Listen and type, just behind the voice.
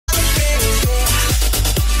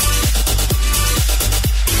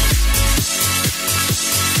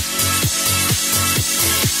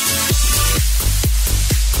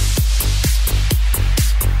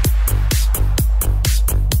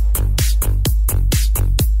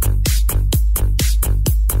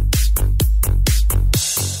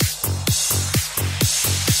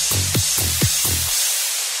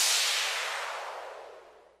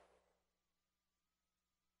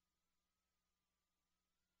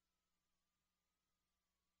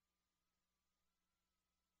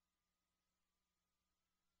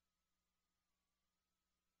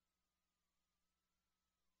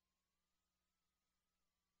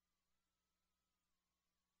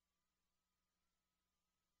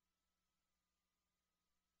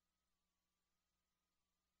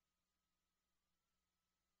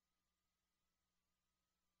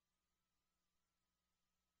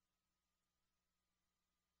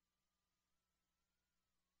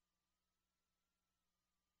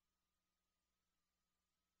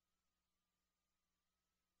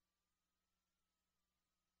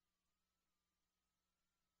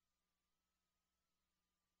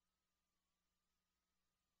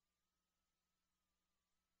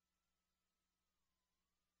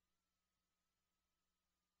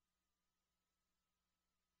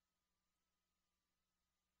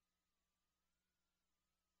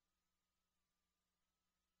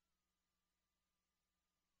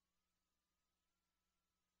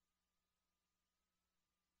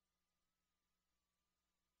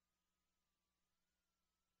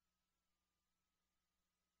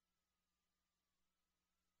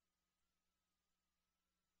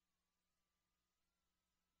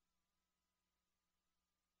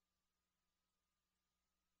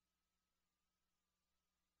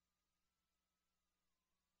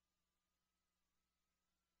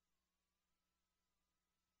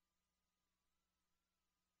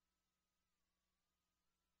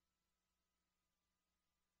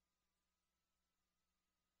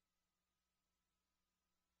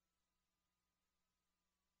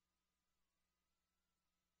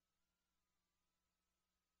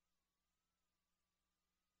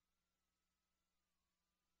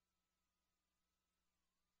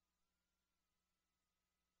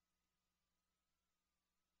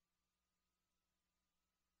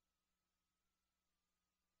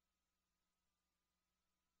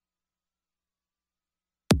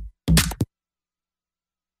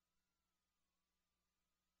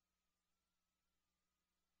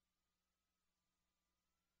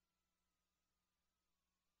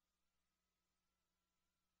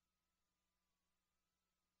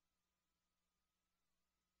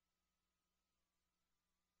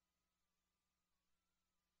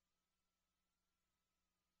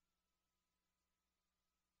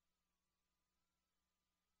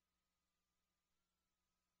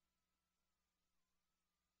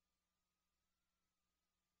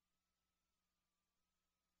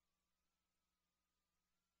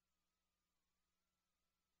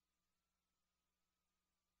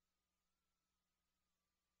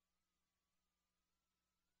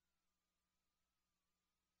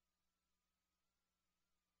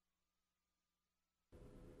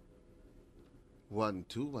1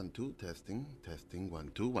 2 testing, testing,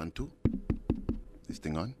 1 2 1 2. This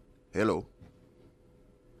thing on? Hello.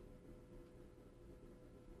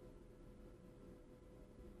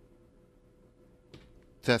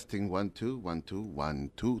 Testing 1 2 1 2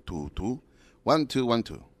 1 2 2 2 1 2 1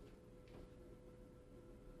 2.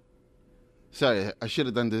 Sorry, I should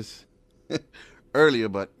have done this earlier,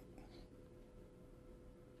 but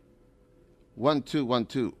 1 2 1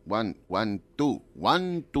 2 1 1 2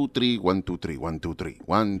 1 2 3 1 2 3 1 2 3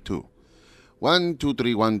 1 2 1 2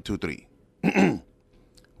 3 1 2 3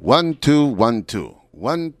 1 2 1 2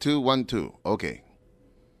 1 2 1 2. Okay.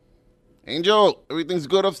 Angel, everything's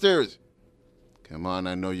good upstairs. Come on,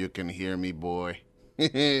 I know you can hear me, boy.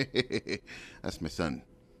 That's my son.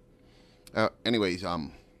 Anyways,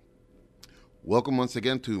 welcome once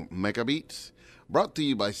again to Mega Beats, brought to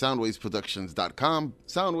you by SoundwavesProductions.com.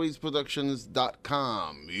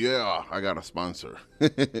 SoundwavesProductions.com. Yeah, I got a sponsor.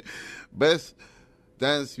 Best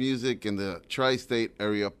dance music in the tri-state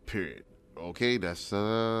area, period. Okay, that's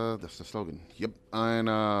the slogan. Yep, and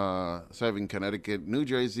serving Connecticut, New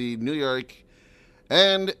Jersey, New York,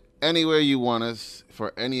 and anywhere you want us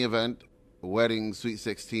for any event, wedding, Sweet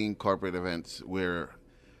 16, corporate events. We're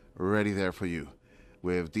ready there for you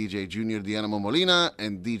with DJ Junior the Animal Molina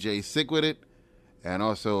and DJ Sick With It, and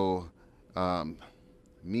also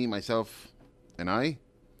me, myself, and I.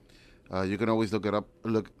 You can always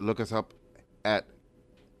look us up at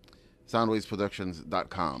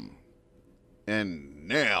SoundwavesProductions.com. And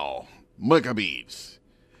now, Mega Beats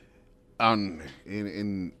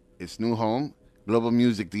in its new home, Global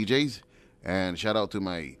Music DJs, and shout out to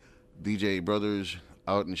my DJ brothers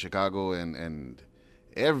out in Chicago and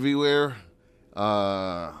everywhere.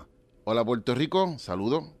 Hola Puerto Rico,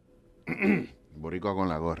 saludo. Boricua con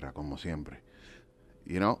la gorra, como siempre.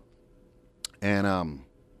 You know? And,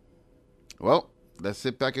 well, let's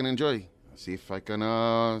sit back and enjoy. See if I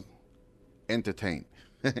can entertain.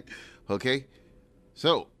 Okay?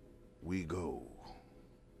 So, we go.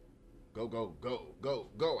 Go, go, go, go,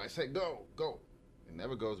 go. I say go, go. It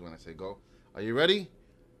never goes when I say go. Are you ready?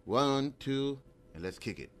 1, 2, and let's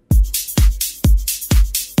kick it.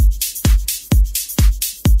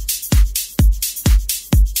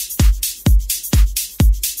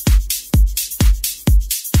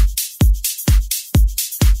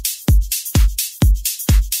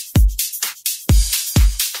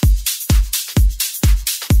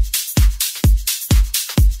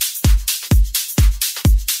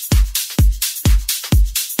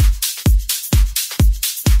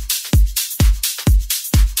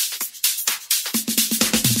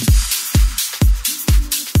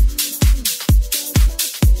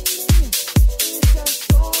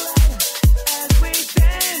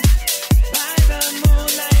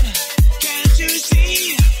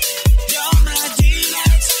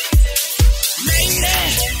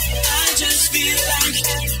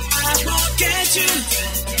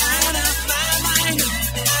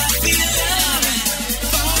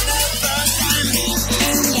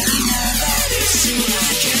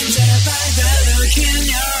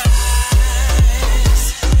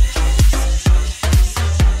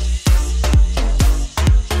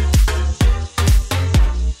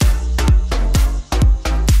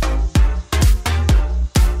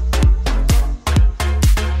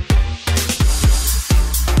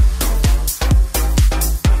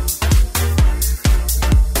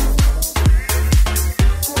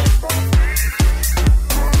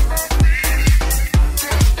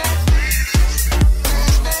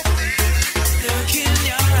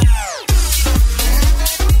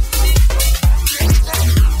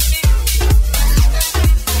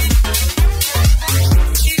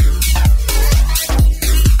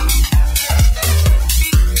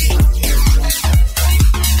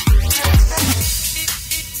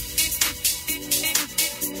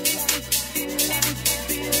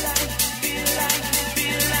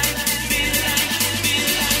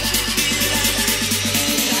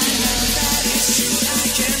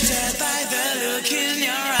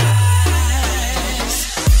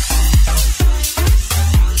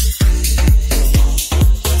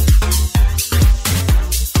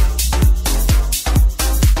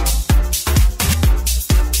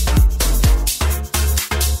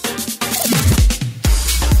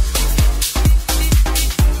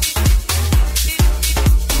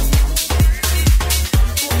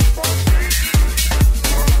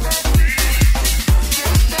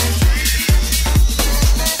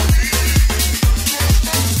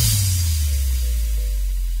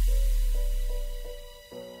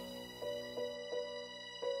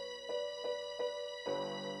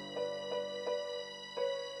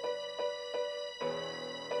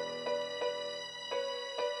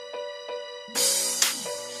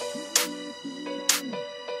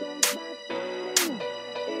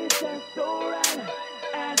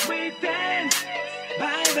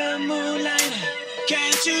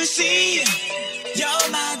 Can't you see? You're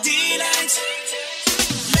my delight.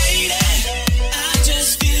 Lady, I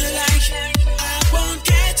just feel like I won't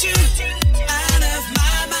get you out of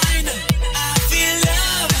my mind. I feel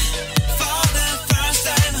love for the first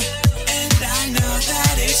time, and I know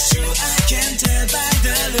that it's true. I can tell by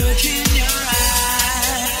the look in your eyes.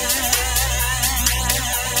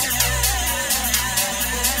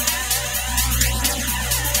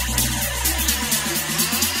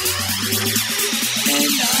 And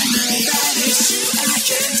I know that it's true. I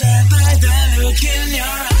can tell by the look in your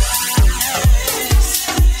eyes.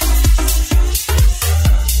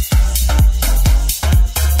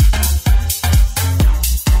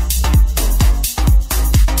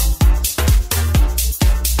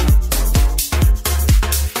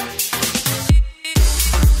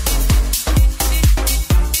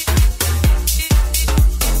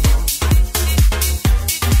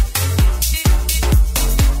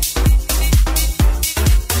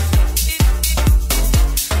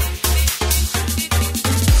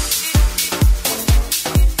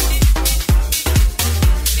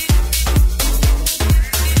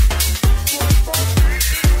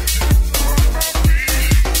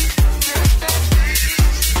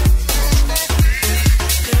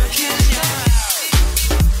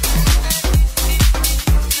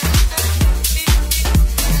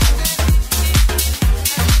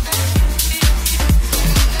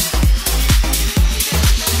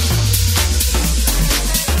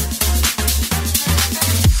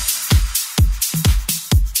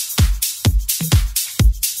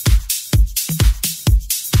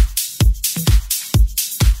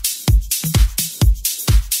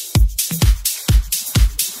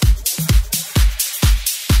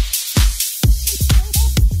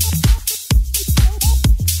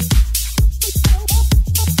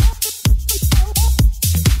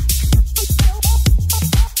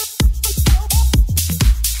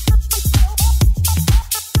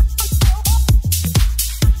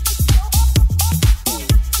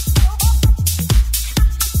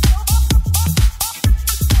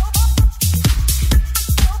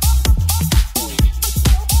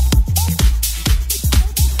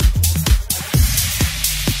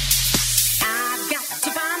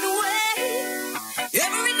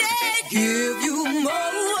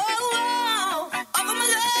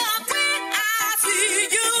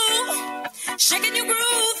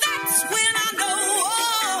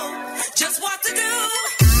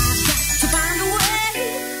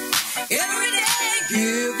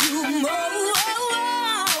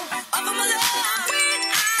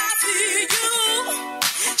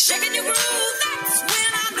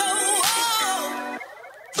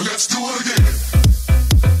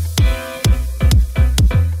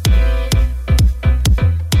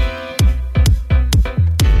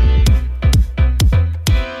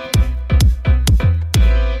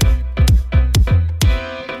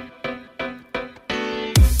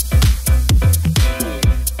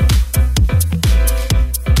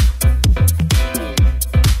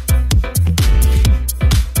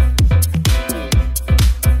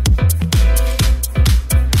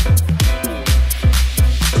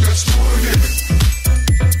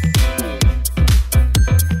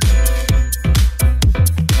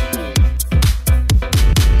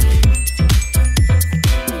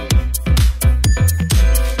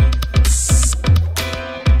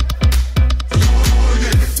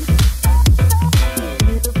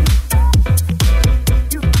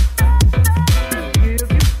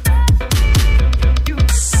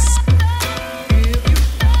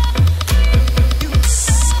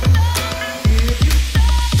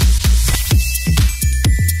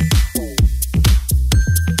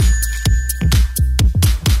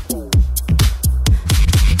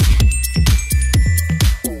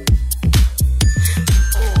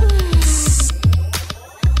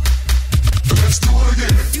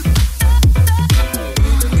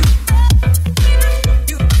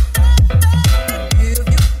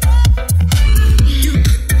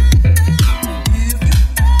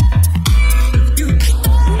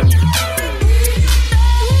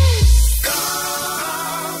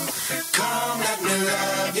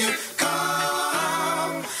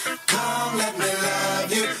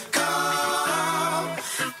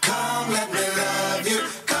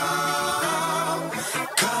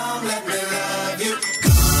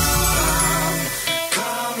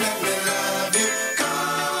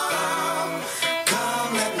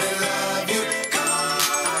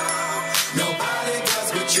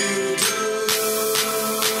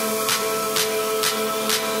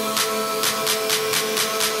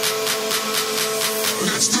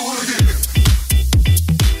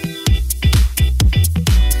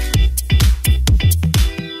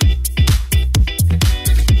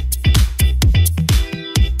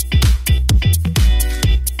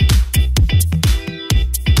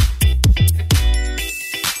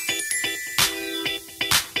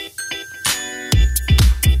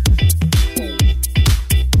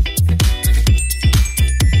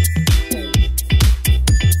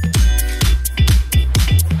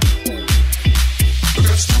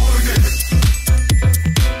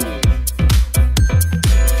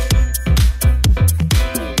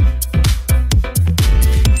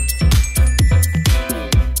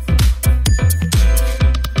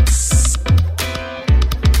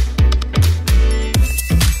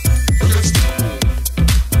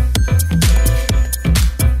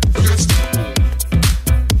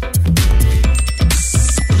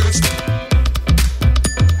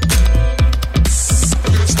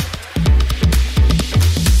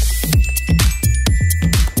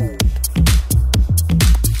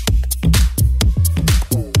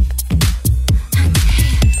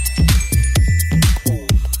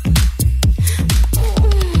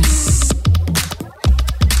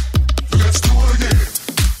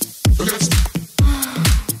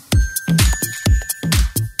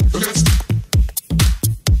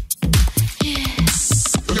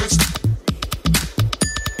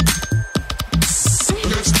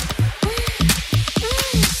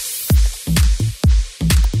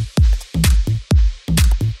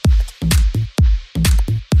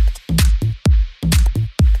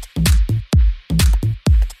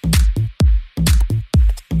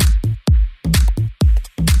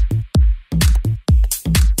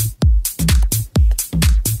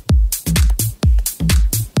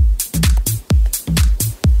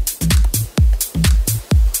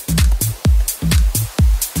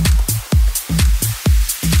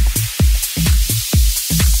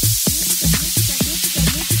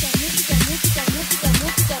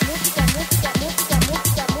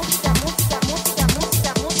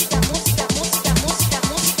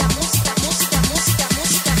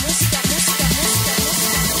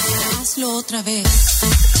 otra vez.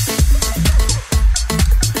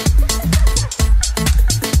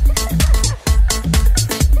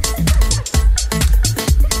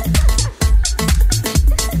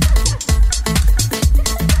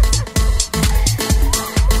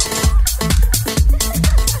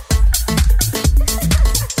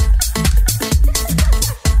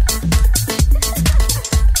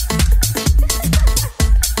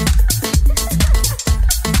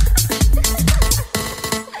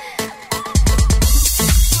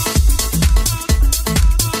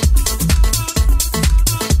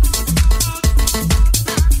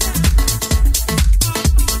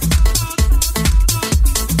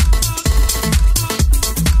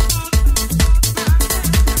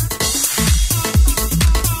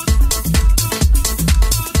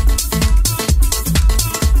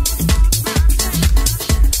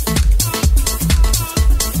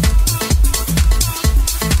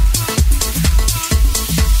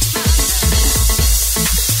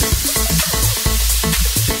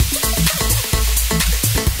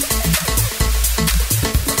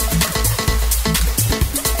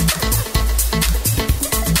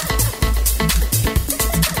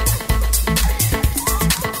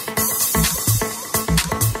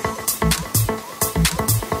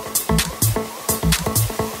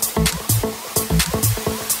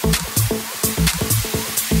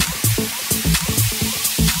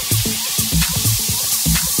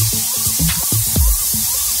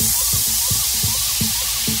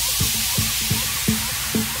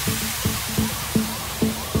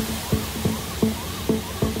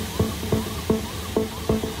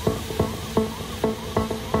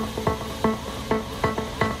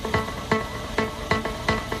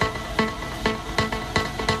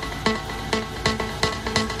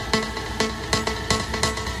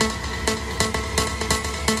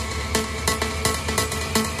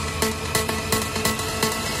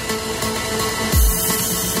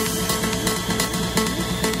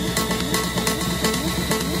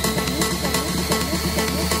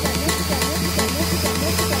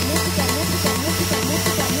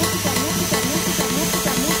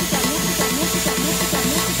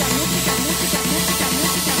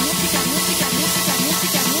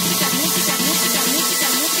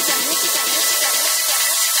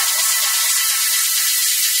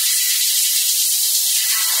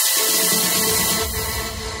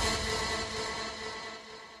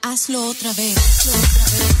 Hazlo otra vez. Hazlo otra vez. Hazlo otra vez. Hazlo otra vez. Hazlo otra vez. Hazlo otra vez. Hazlo otra vez.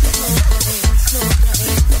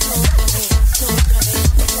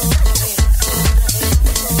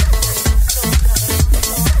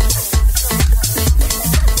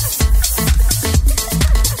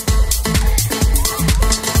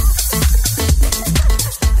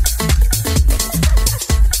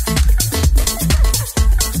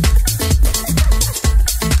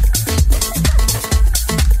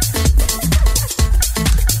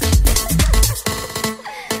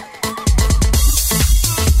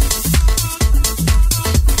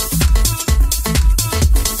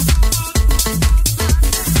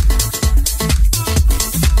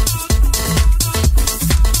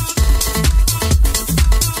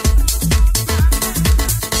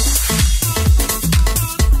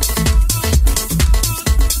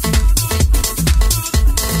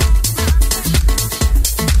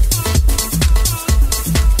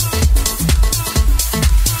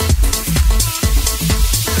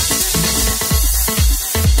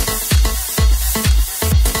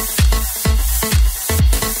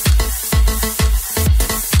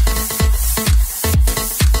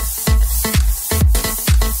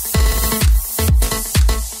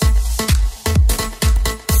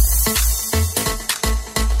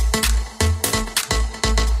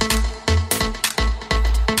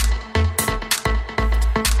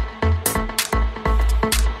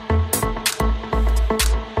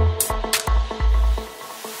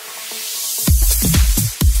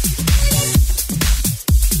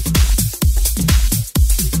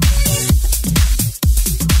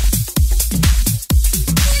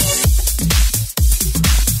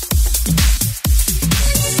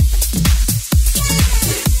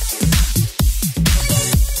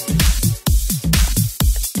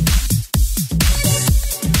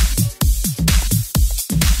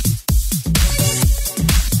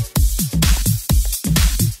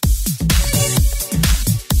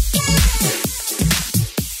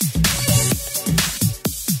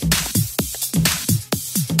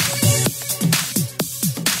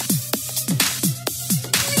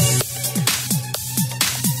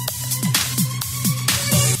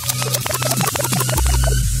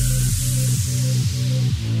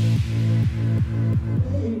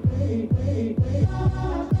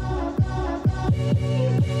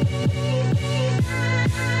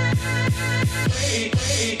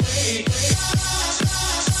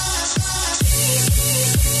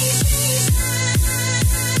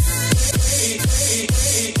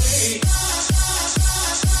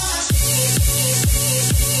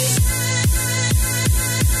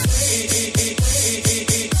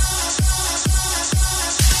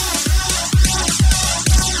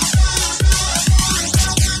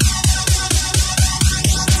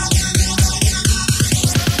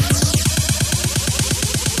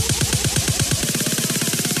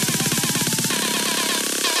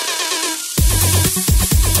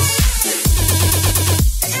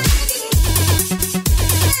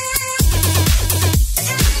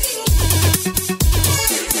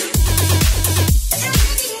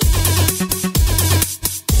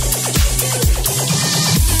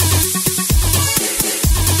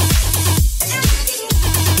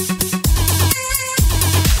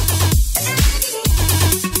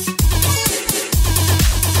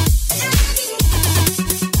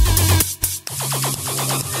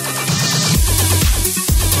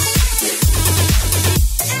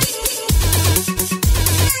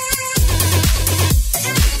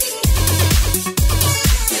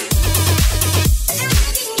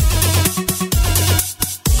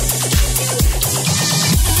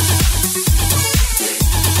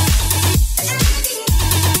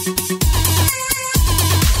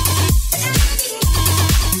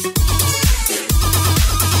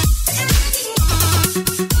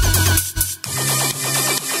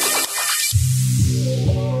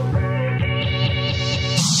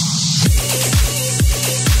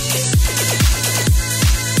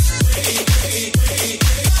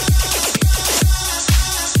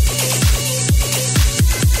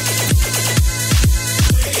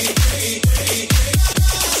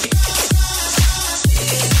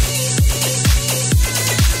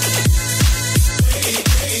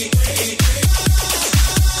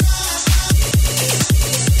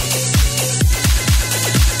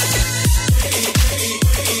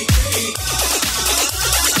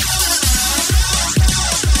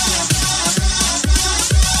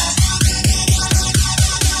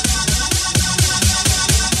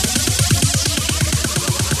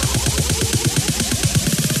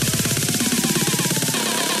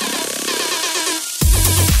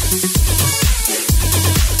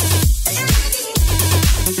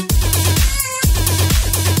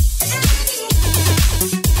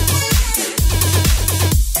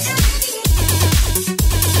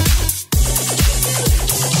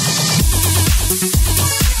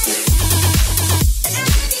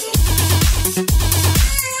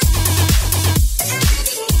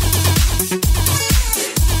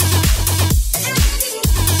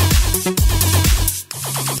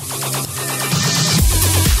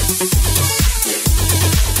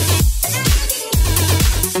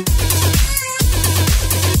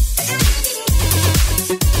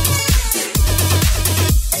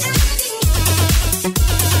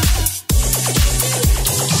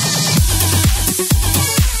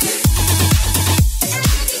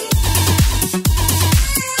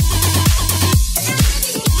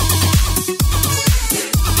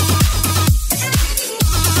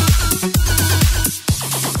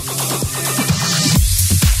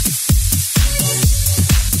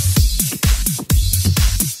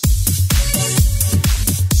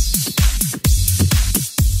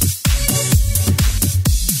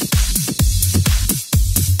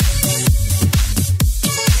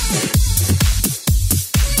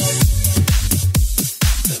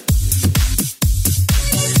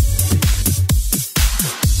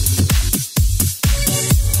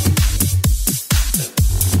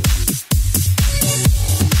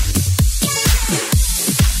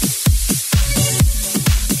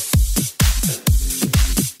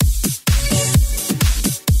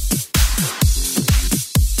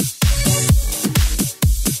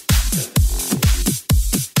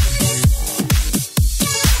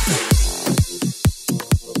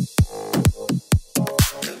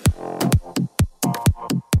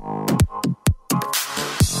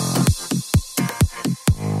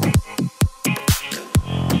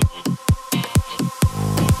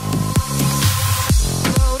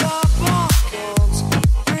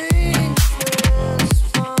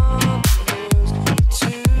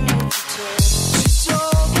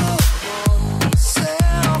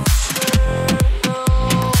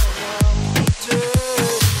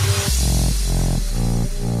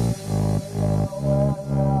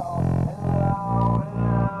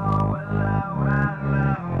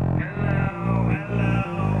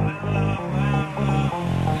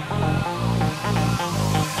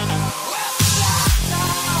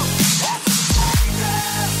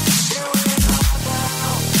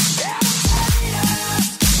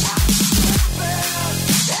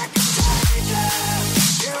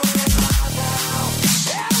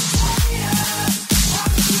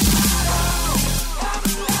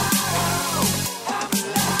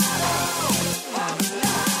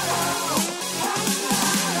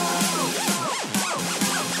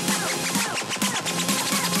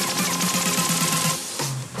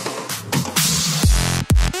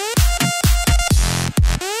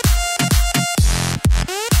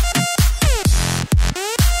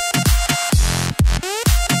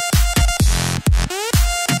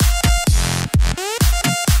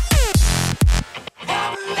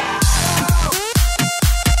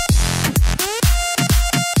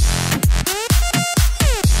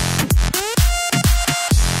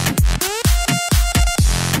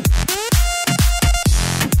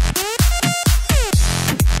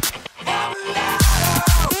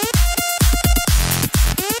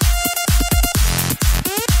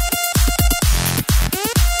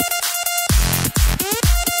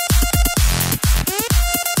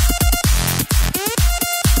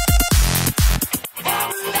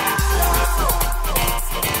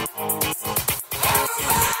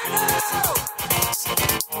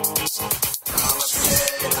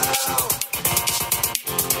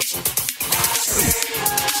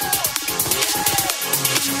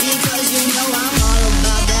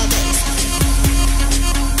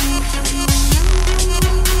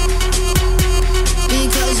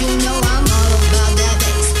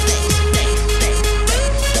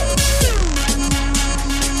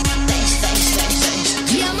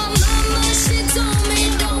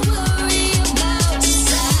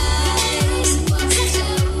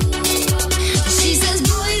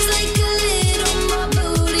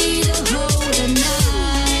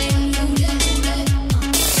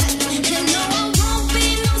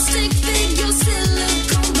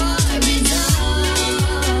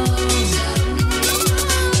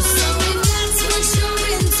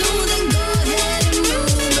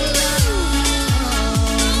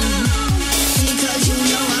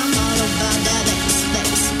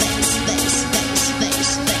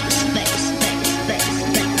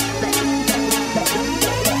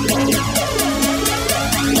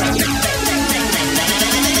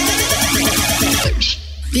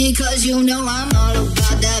 Because you know I'm all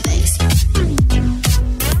about that bass.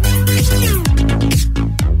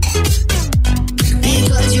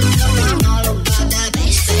 Because you know I'm all about that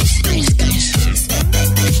bass, bass, bass, bass, bass,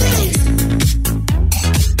 bass.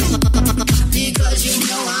 Because you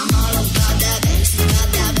know I'm all about that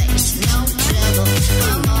bass, no trouble.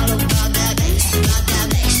 I'm all about that bass, bass,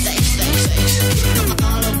 bass, bass, bass. I'm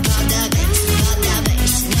all about that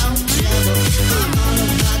bass, no trouble. I'm all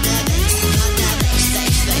about that bass,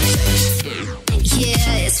 bass, bass, bass.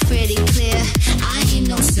 Yeah, it's pretty clear. I ain't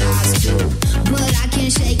no size 2, but I can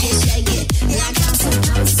shake it like I'm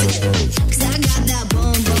supposed to. 'Cause I got that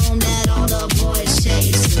boom boom that all the boys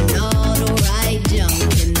chase, and all the right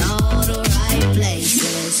junk in all the right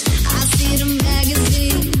places. I see the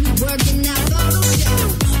magazine working that Photoshop.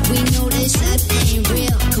 We know this shit ain't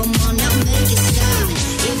real. Come on now, make it stop.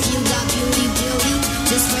 If you got beauty,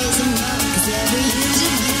 just raise them up. 'Cause every inch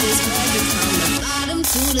of you is perfect from the bottom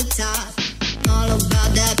to the top. All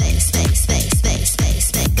about that bass, bass, bass, bass, bass,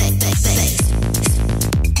 bass, bass, bass, bass.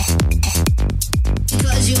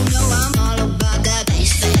 Because you know I'm all about that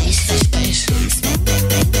bass, bass, bass, bass, bass, bass,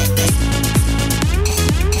 bass, bass, bass.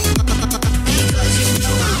 Because you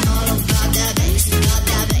know I'm all about that bass,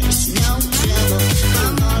 no trouble.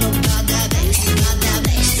 I'm all about that bass, bass,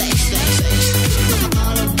 bass, bass, bass. I'm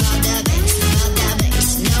all about that bass,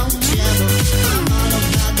 no trouble. I'm all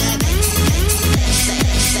about that bass, bass, bass,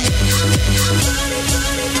 bass, bass.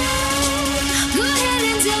 Go ahead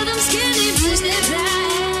and tell them skinny bitch they fly.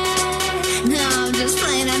 No, I'm just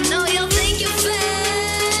playing. I know you'll think you're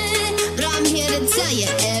fat, but I'm here to tell you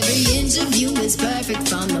every inch of you is perfect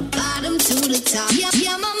from the bottom to the top.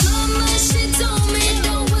 Yeah, my mama, she told me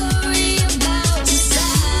don't worry about your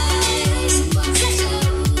size.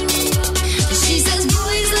 She says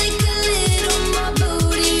boys like a little more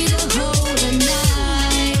booty to hold a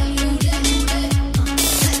knife.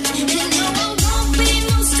 And no, I won't be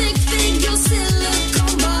no stick figure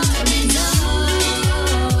silicone Barbie doll.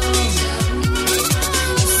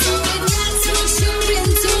 So if that's what you're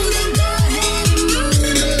into, then go ahead and move.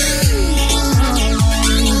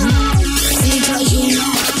 Because you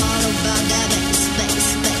know I'm all about that bass, bass,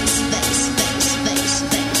 bass, bass, bass, bass,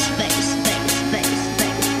 bass, bass, bass, bass,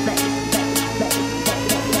 bass.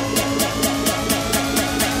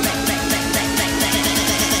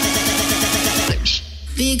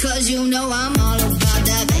 Because you know I'm all about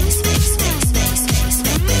that bass, bass, bass, bass, bass,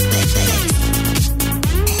 bass, bass, bass.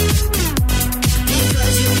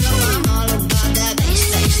 Because you know I'm all about that bass,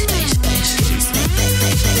 bass, bass, bass, bass, bass,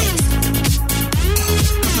 bass, bass.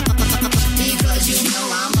 Because you know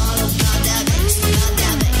I'm all about that bass,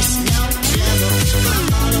 no trouble. I'm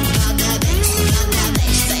all about that bass, bass,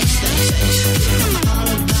 bass, bass, bass. I'm all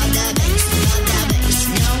about that bass,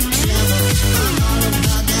 no trouble. I'm all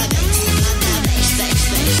about that bass, bass,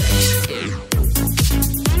 bass, bass, bass.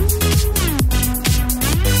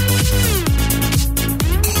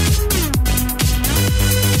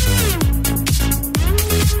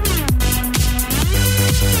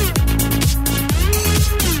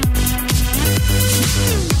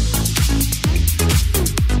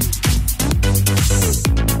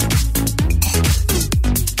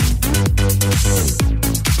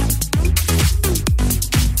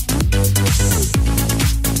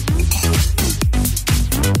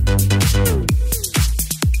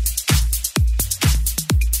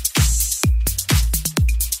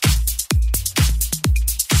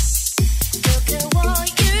 Look at what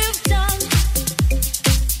you've done.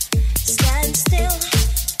 Stand still,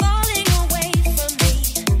 falling away from me.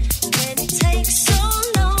 When it takes so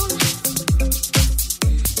long,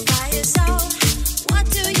 fire's out. What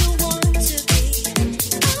do you want to be?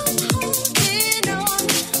 I'm holding on.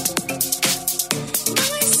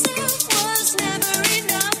 Myself was never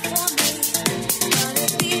enough for me. Gonna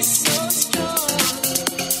be so strong.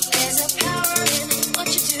 There's a power in what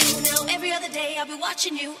you do. Now every other day I'll be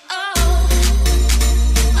watching you. I'll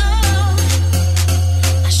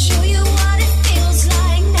show you what it feels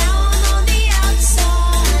like now I'm on the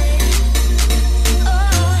outside.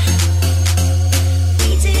 We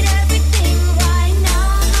did everything right now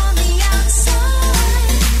I'm on the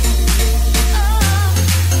outside.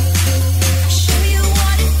 I'll show you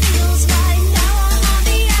what it feels like now I'm on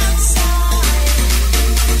the outside.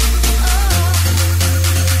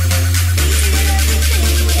 We did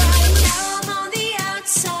everything right now I'm on the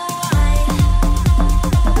outside.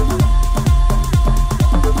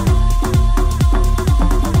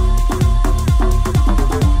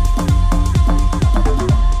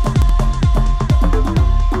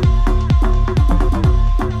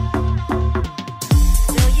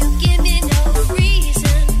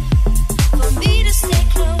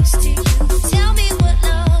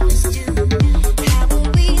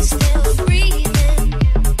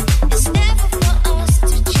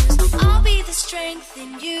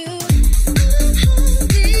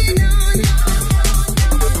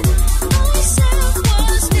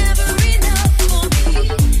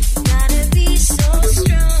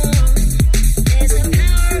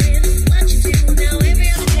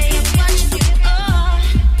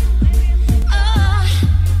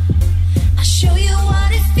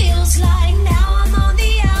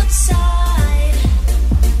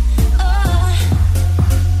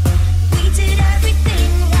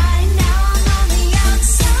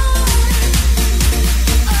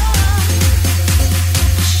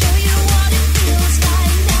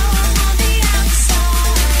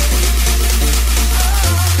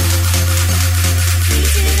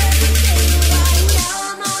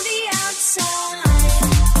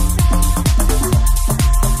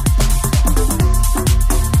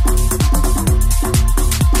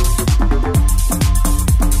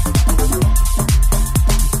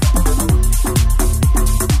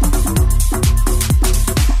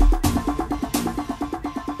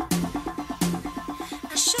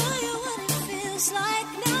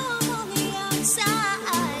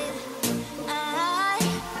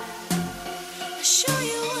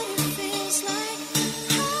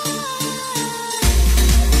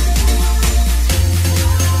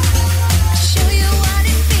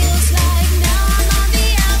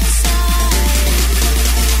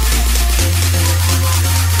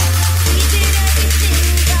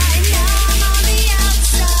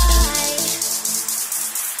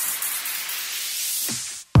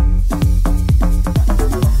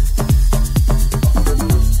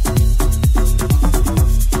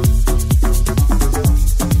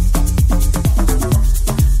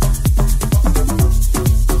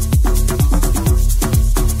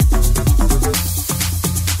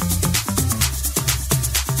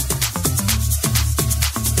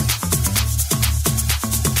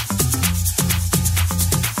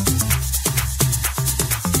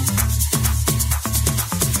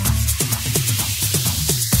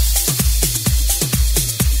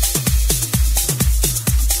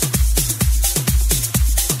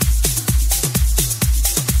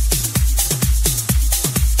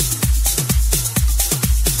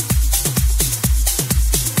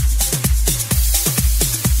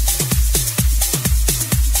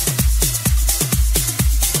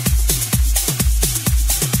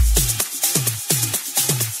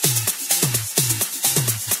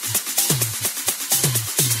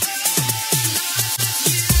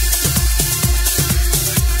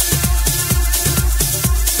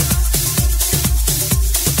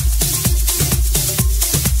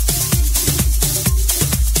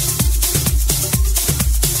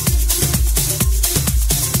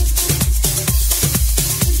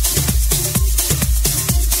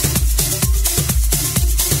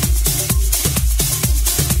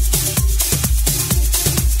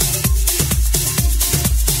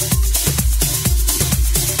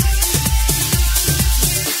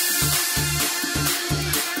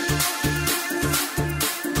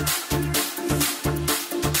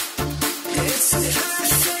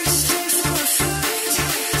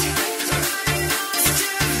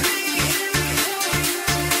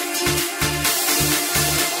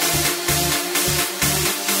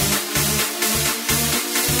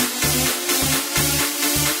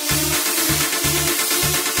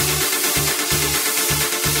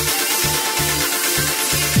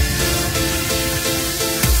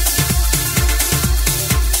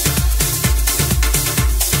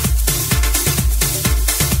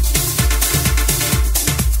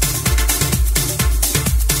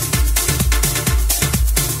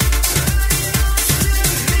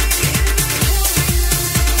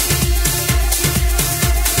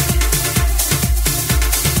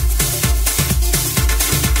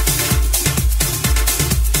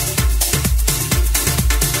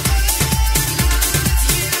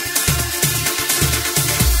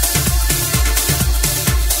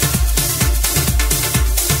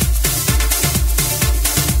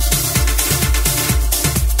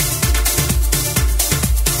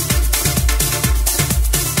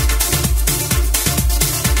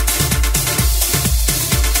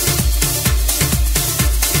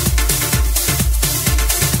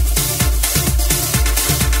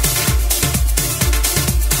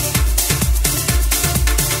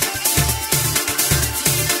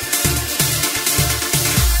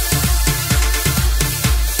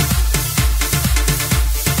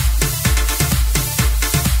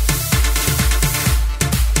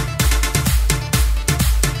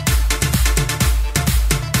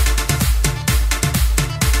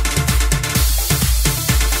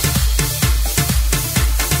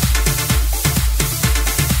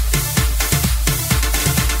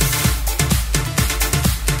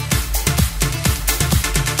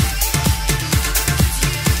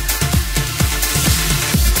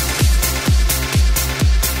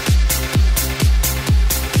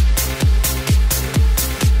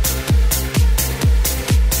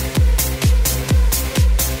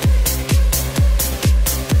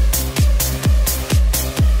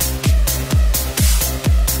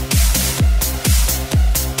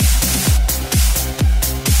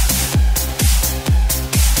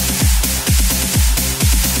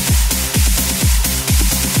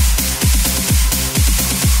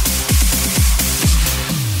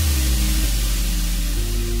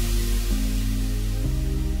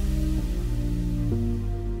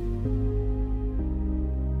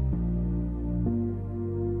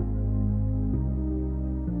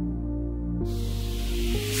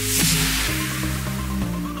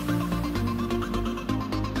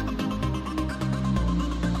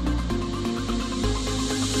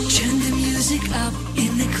 music up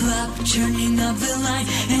in the club, turning up the line,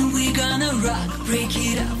 and we're gonna rock, break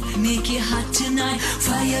it up, make it hot tonight.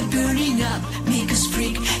 Fire burning up, make us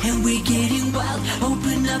freak, and we're getting wild.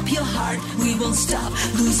 Open up your heart, we won't stop,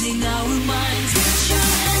 losing our minds. Put your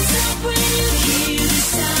hands up when you hear the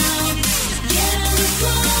sound. Get on the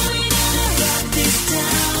floor, we're gonna rock this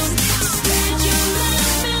town. Spread your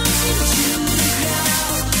love out into the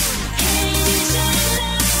crowd. Hey DJ,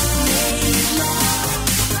 let's make love.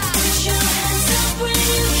 Put your hands up when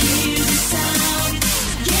you hear the sound.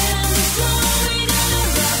 Get on the floor, we're gonna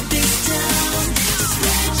rock this town.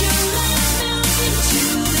 Spread your love out into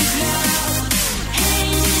the crowd. Hey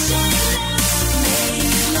DJ, let's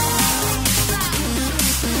make love.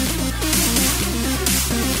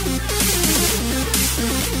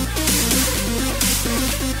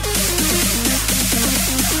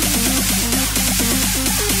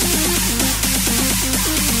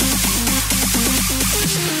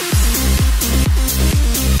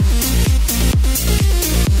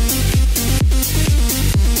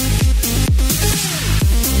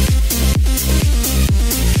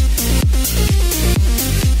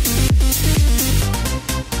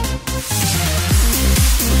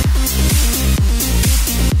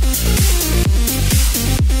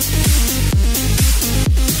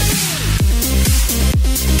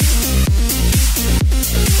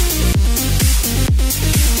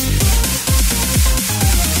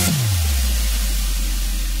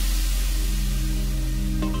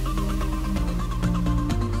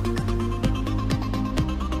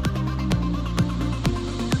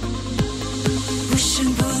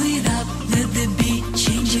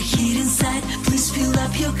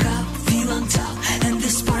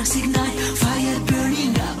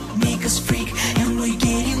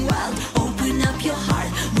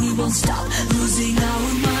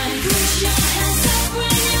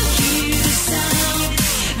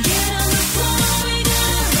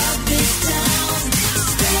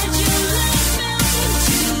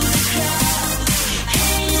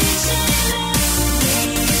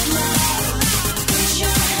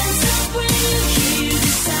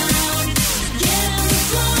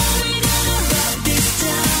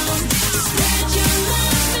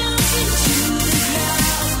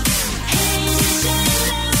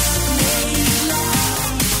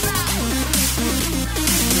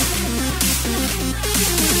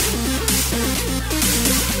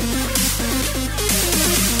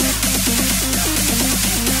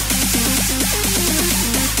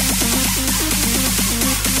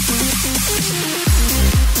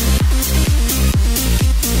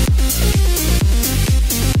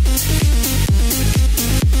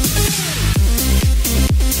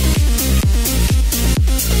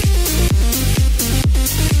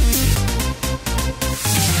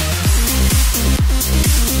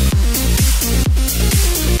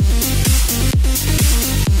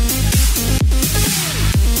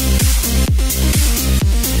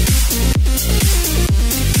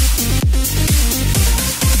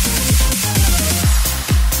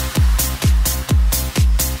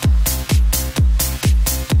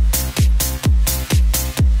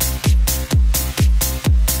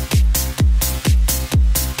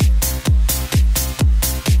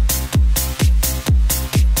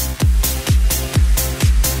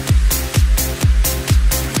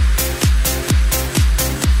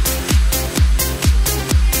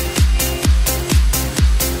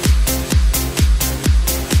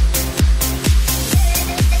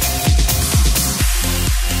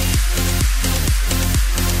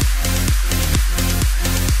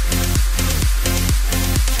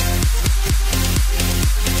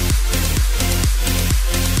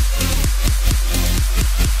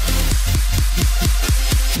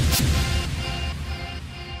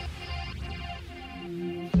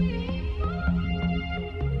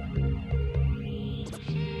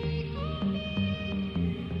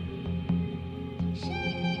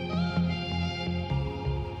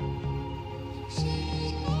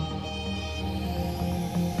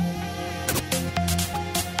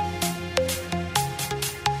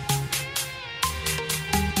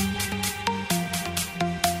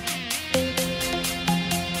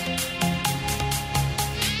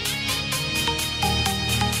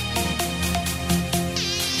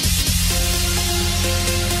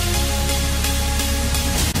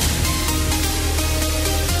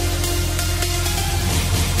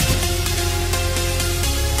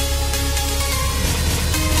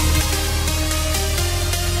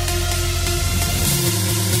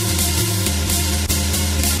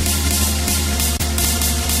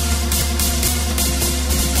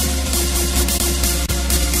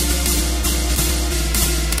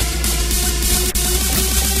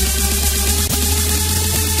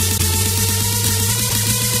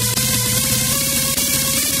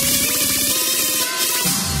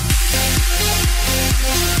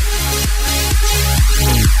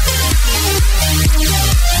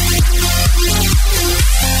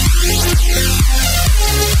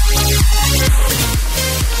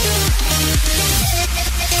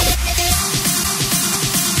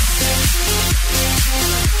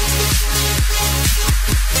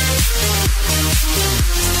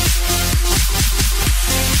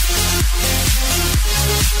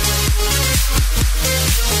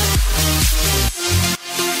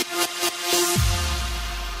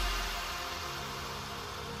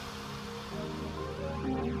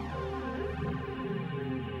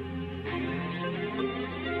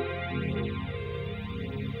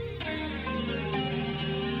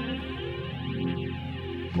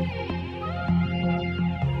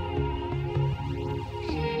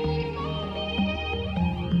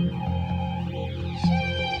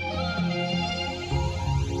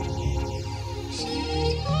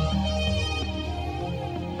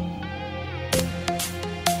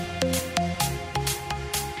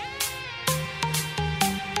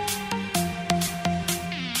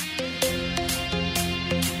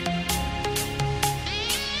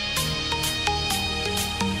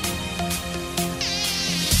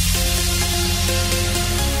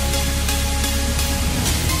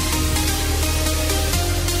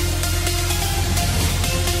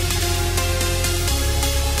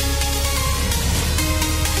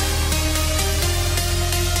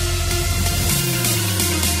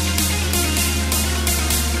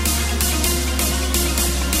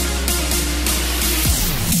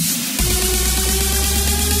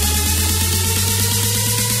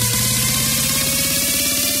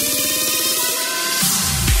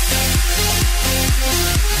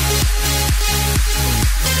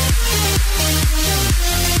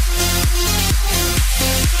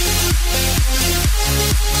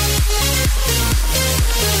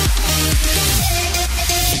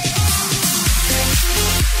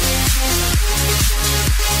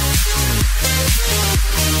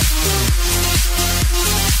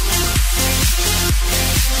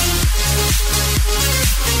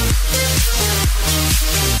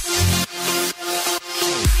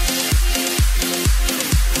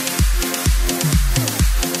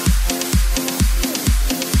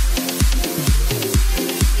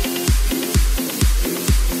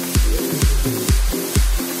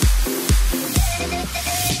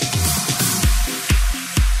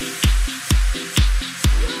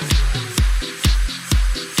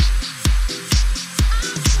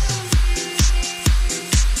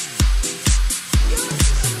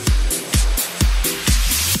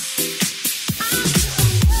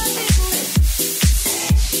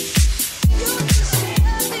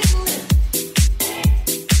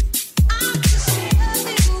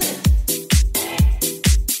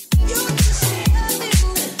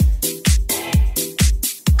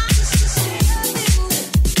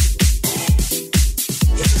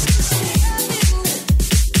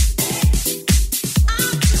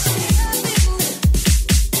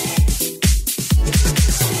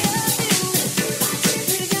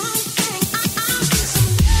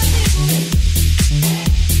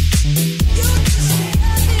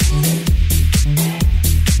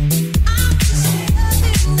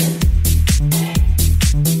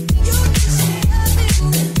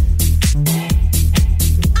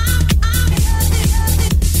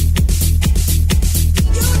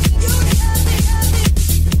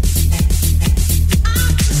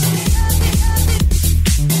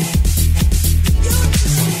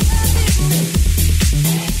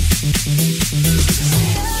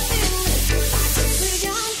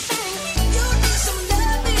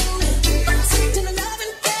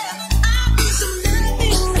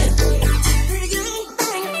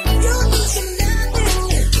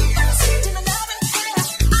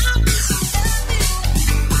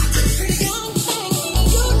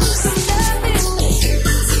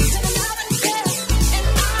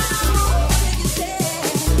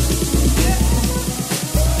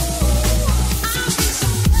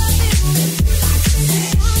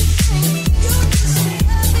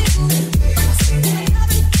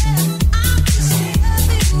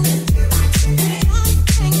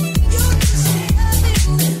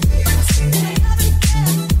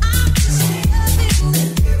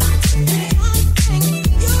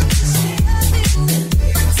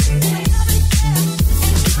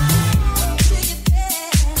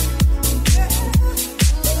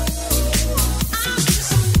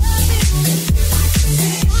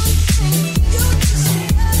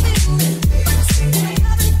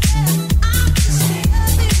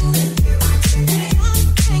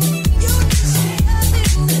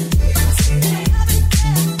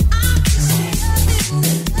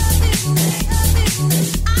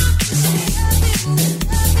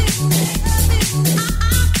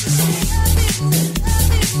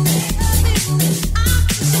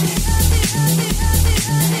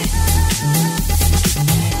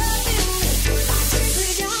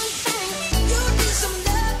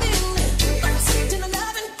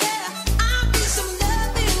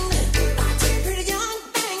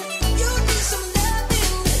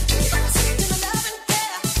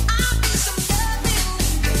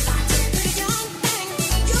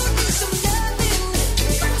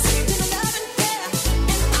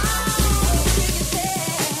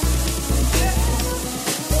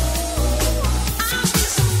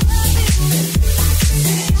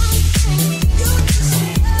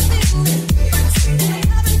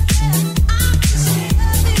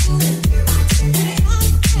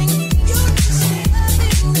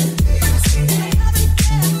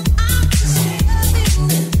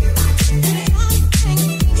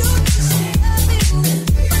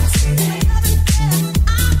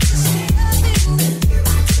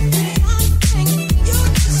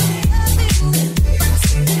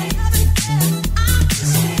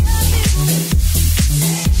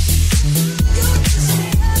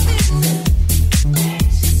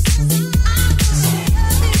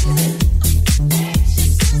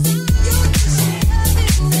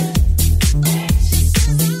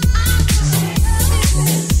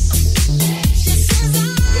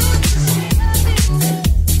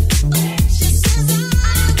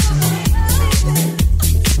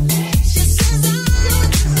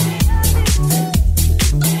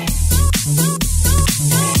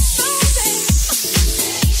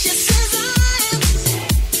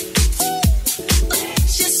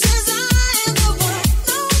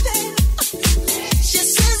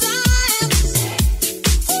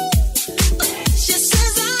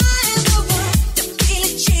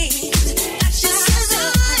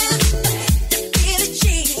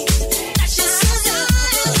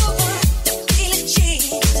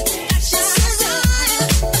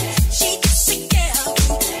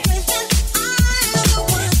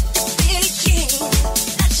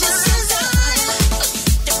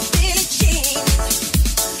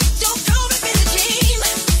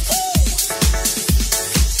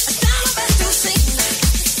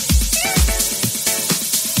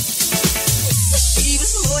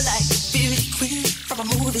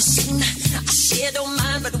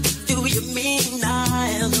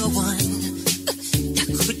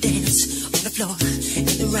 floor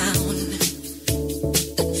and around.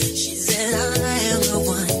 She said I am the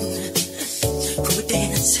one who would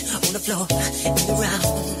dance on the floor and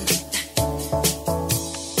around.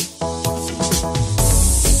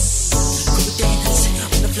 Who would dance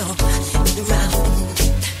on the floor and around.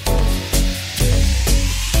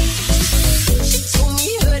 She told me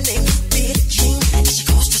her name was Billie Jean, and she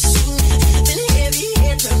caused a scene. Then heavy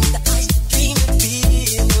hair turned the ice cream and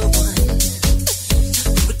being the one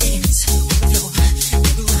who would dance on the floor and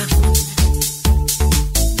around.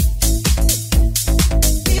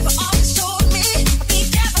 People always told me, be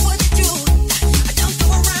careful what you do. I don't go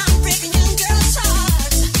around.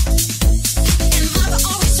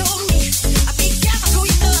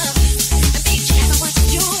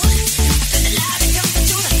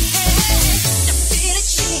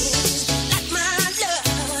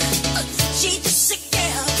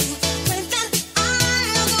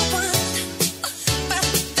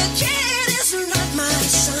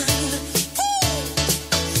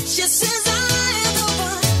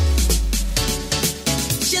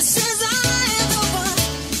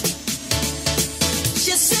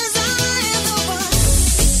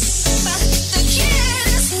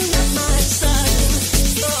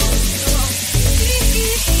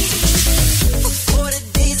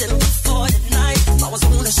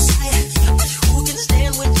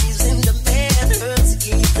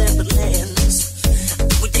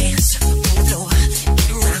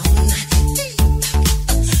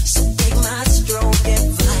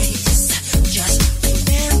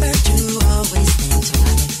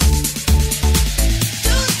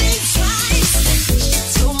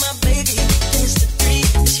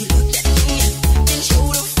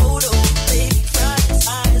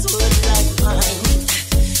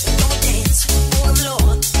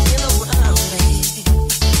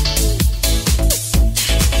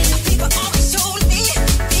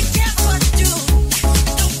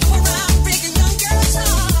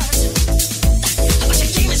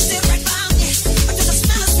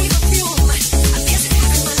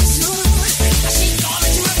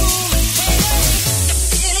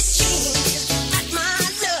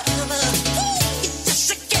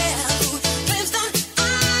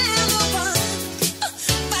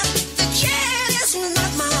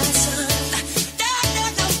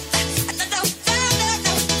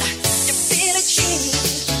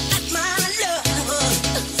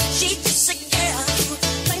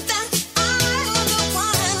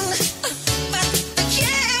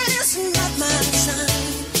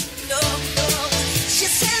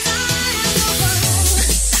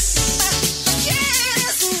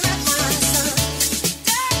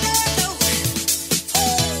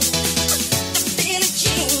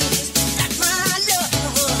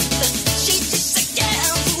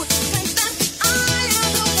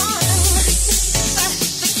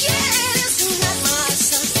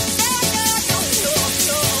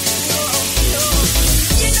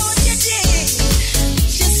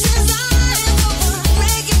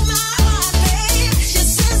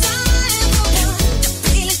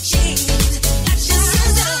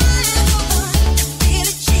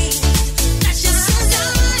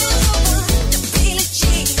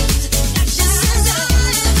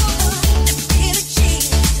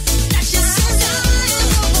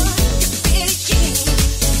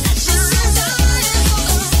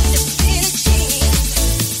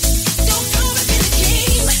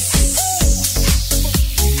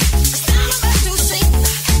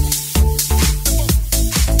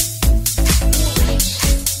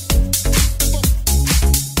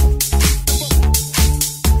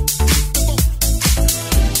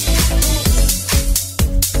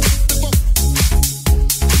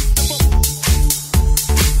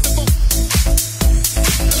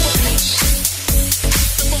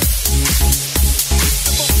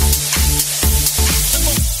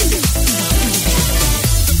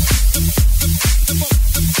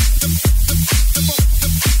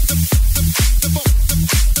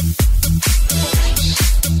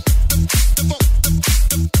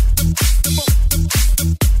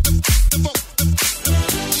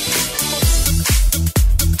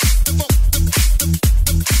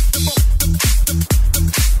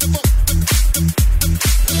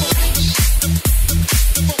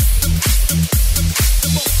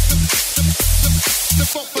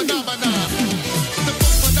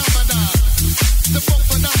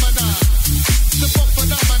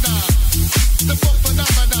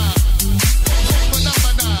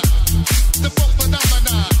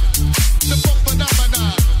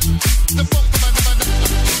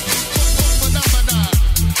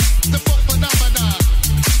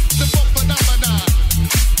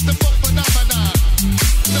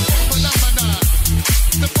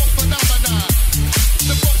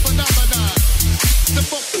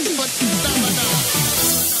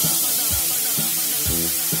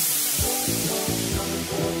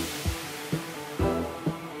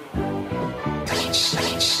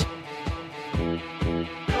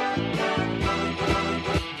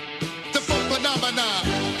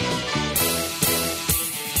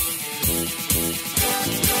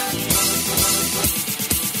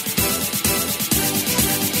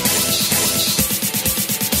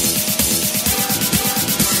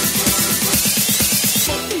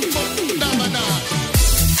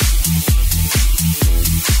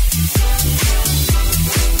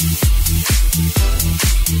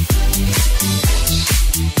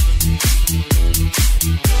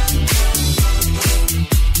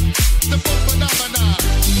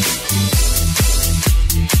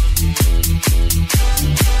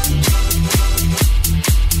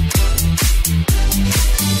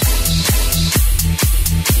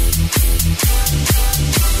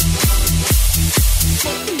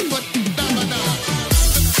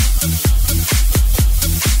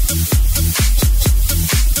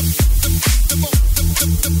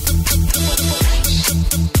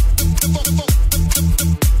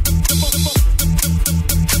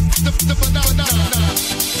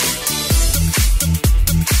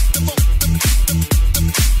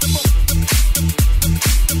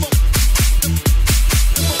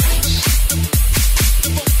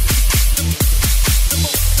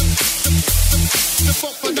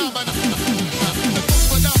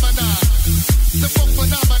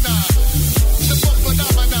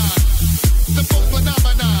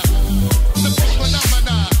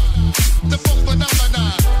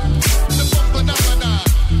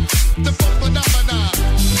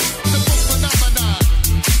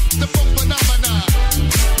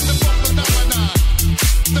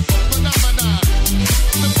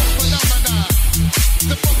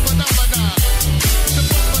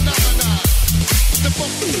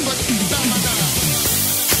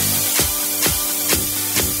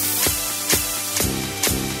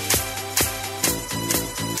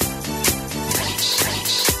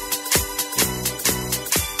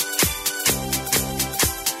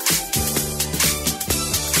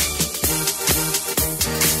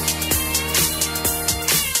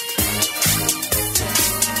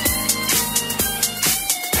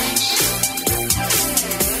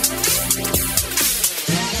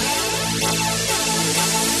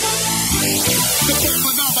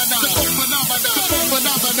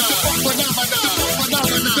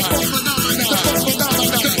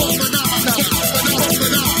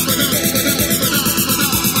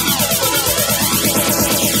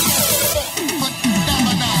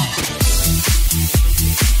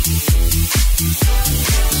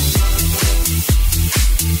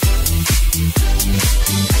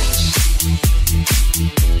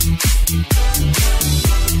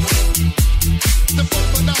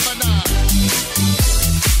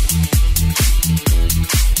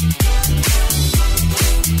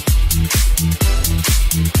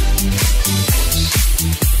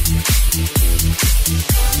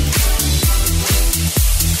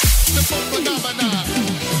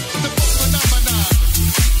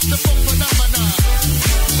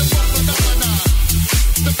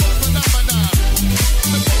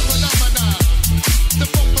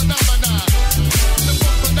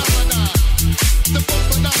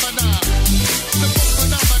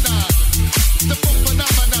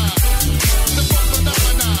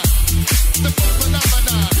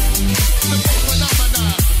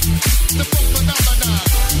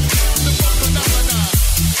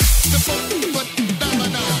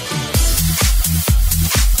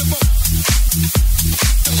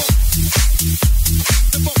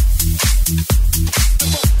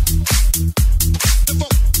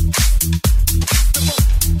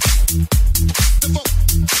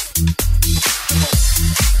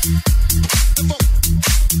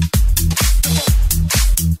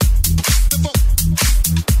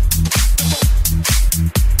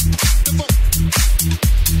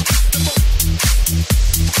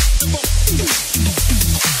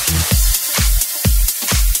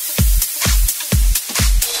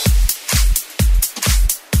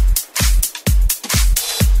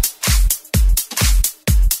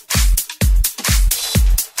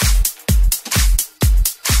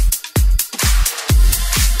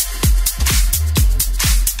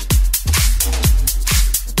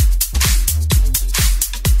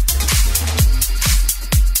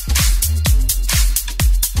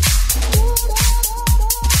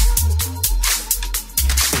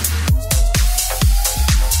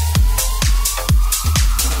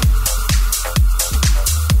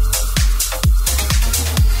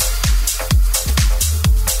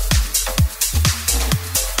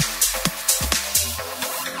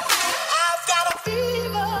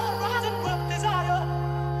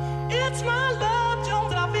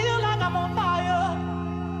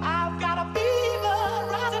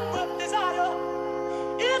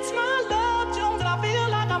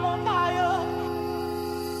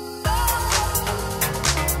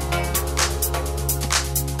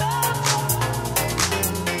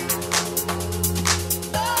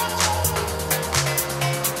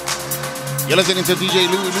 You're listening to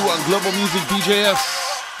DJ Louie Lou on Global Music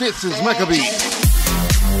DJs. This is Maccabee.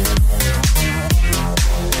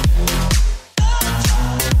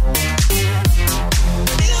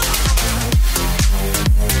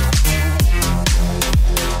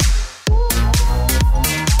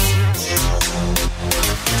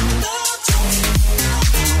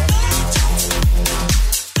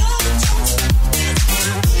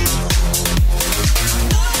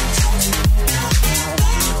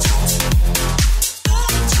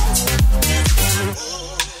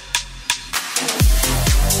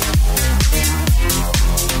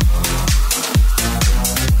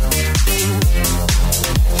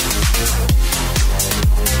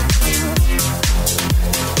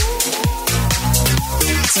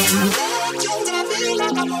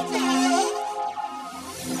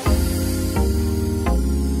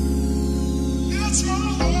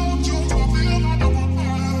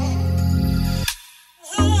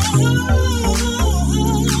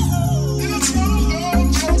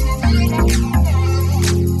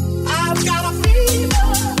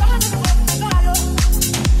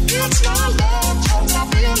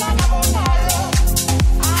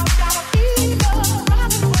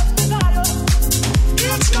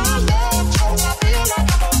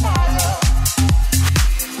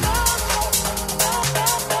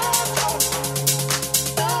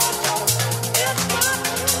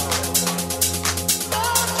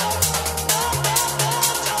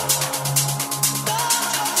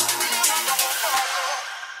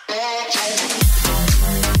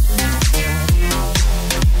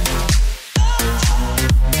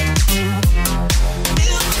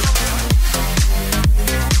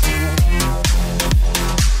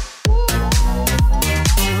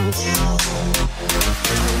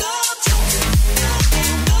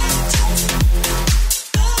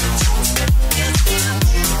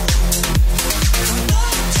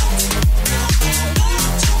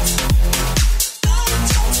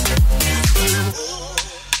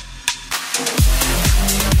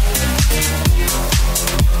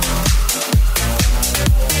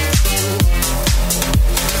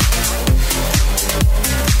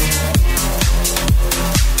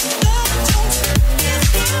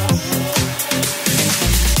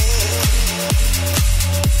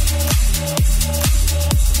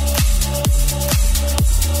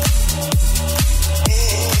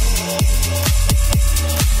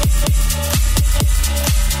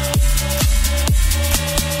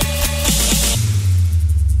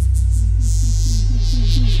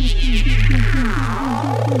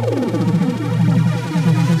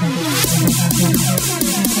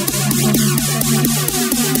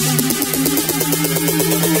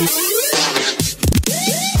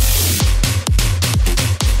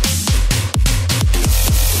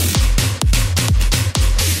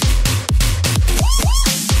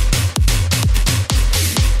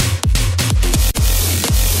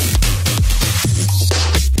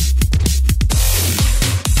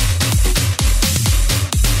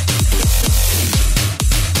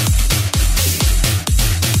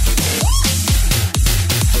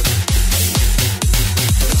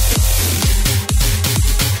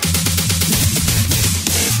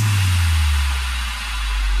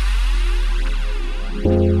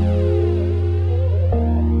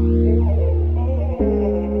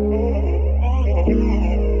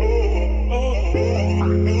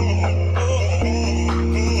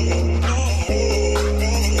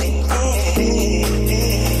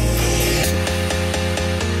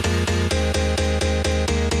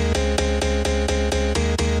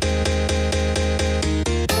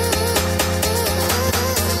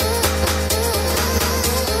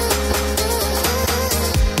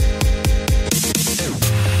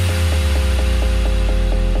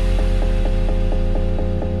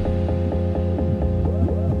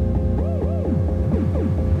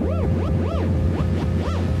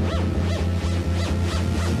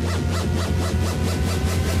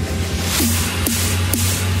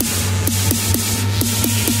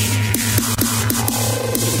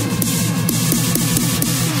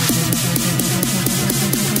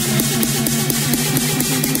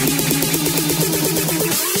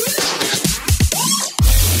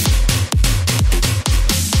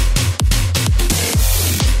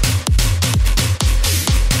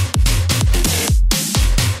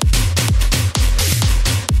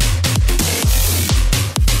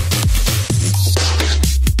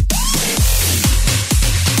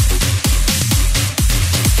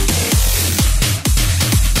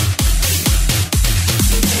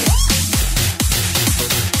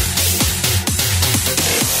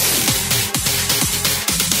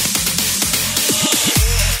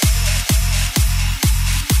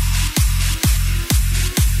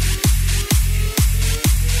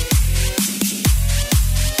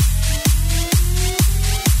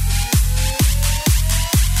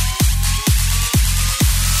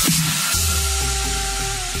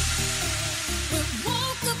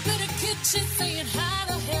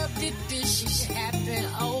 hell did this shit happen?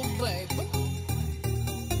 Oh, baby.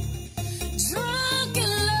 Drunk in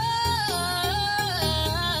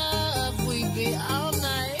love, we be all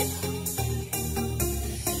night.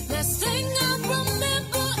 Last thing I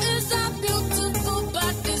remember is our beautiful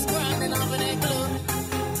bodies grinding over that glue.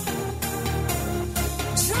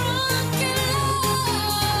 Drunk in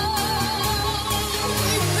love,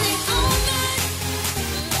 we be all night.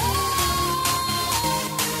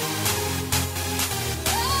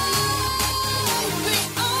 We be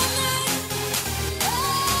all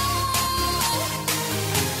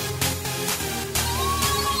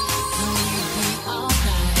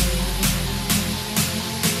night.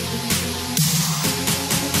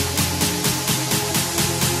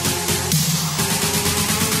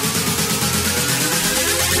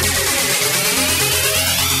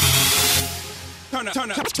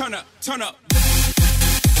 Turn up, turn up, turn up.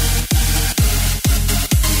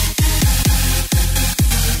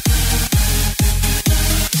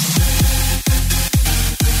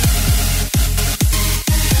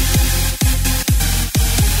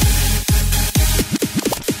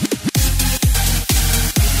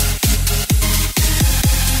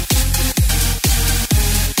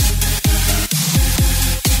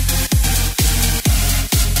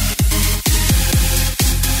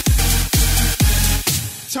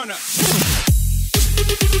 Turn up.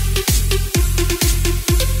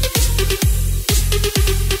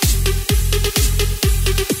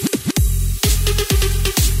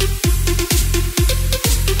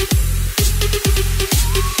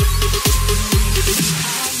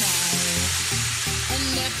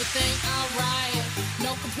 Everything alright.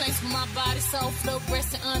 No complaints from my body, so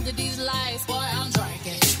fluorescent under these lights. Boy, I'm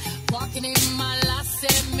drinking. Walking in my life,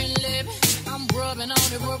 7-Eleven. I'm rubbing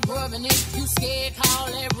on it, rubbing it. You scared, call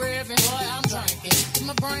that ribbon. Boy, I'm drinking. Get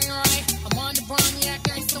my brain right. I'm on the Bronya,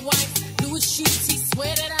 gangsta white. Louis shoots, he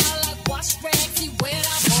sweat it out like wash rags. He wet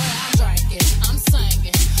out. Boy, I'm drinking. I'm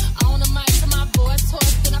singing. On the mic to my voice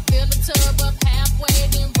hoarse, then I fill the tub up halfway,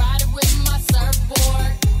 then ride it with my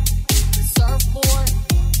surfboard. Surfboard.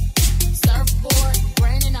 Surfboard,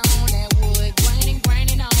 graining on that wood,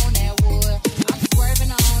 graining on that wood. I'm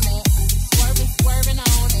swerving on it, swerving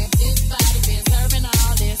on it. This body been serving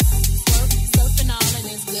all this, surfing all of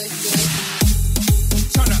this good.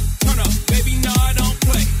 Turn up, baby, no, I don't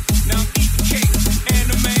play. Now eat the cake,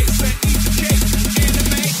 anime, say eat the cake,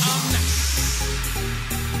 anime, I'm nice.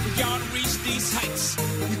 For y'all to reach these heights,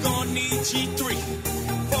 we gon' need G3,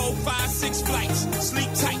 4, 5, 6 flights,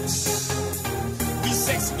 sleep tight.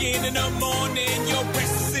 Sex again in the morning. Your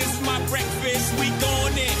breakfast is my breakfast. We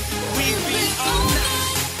going in. We be all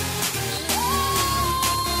night.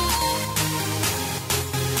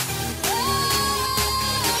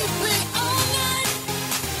 We all night.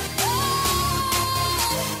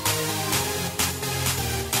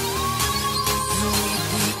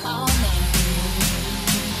 We all night.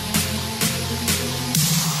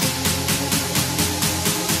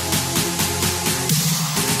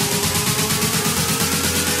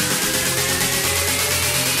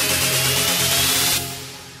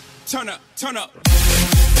 Turn up, turn up.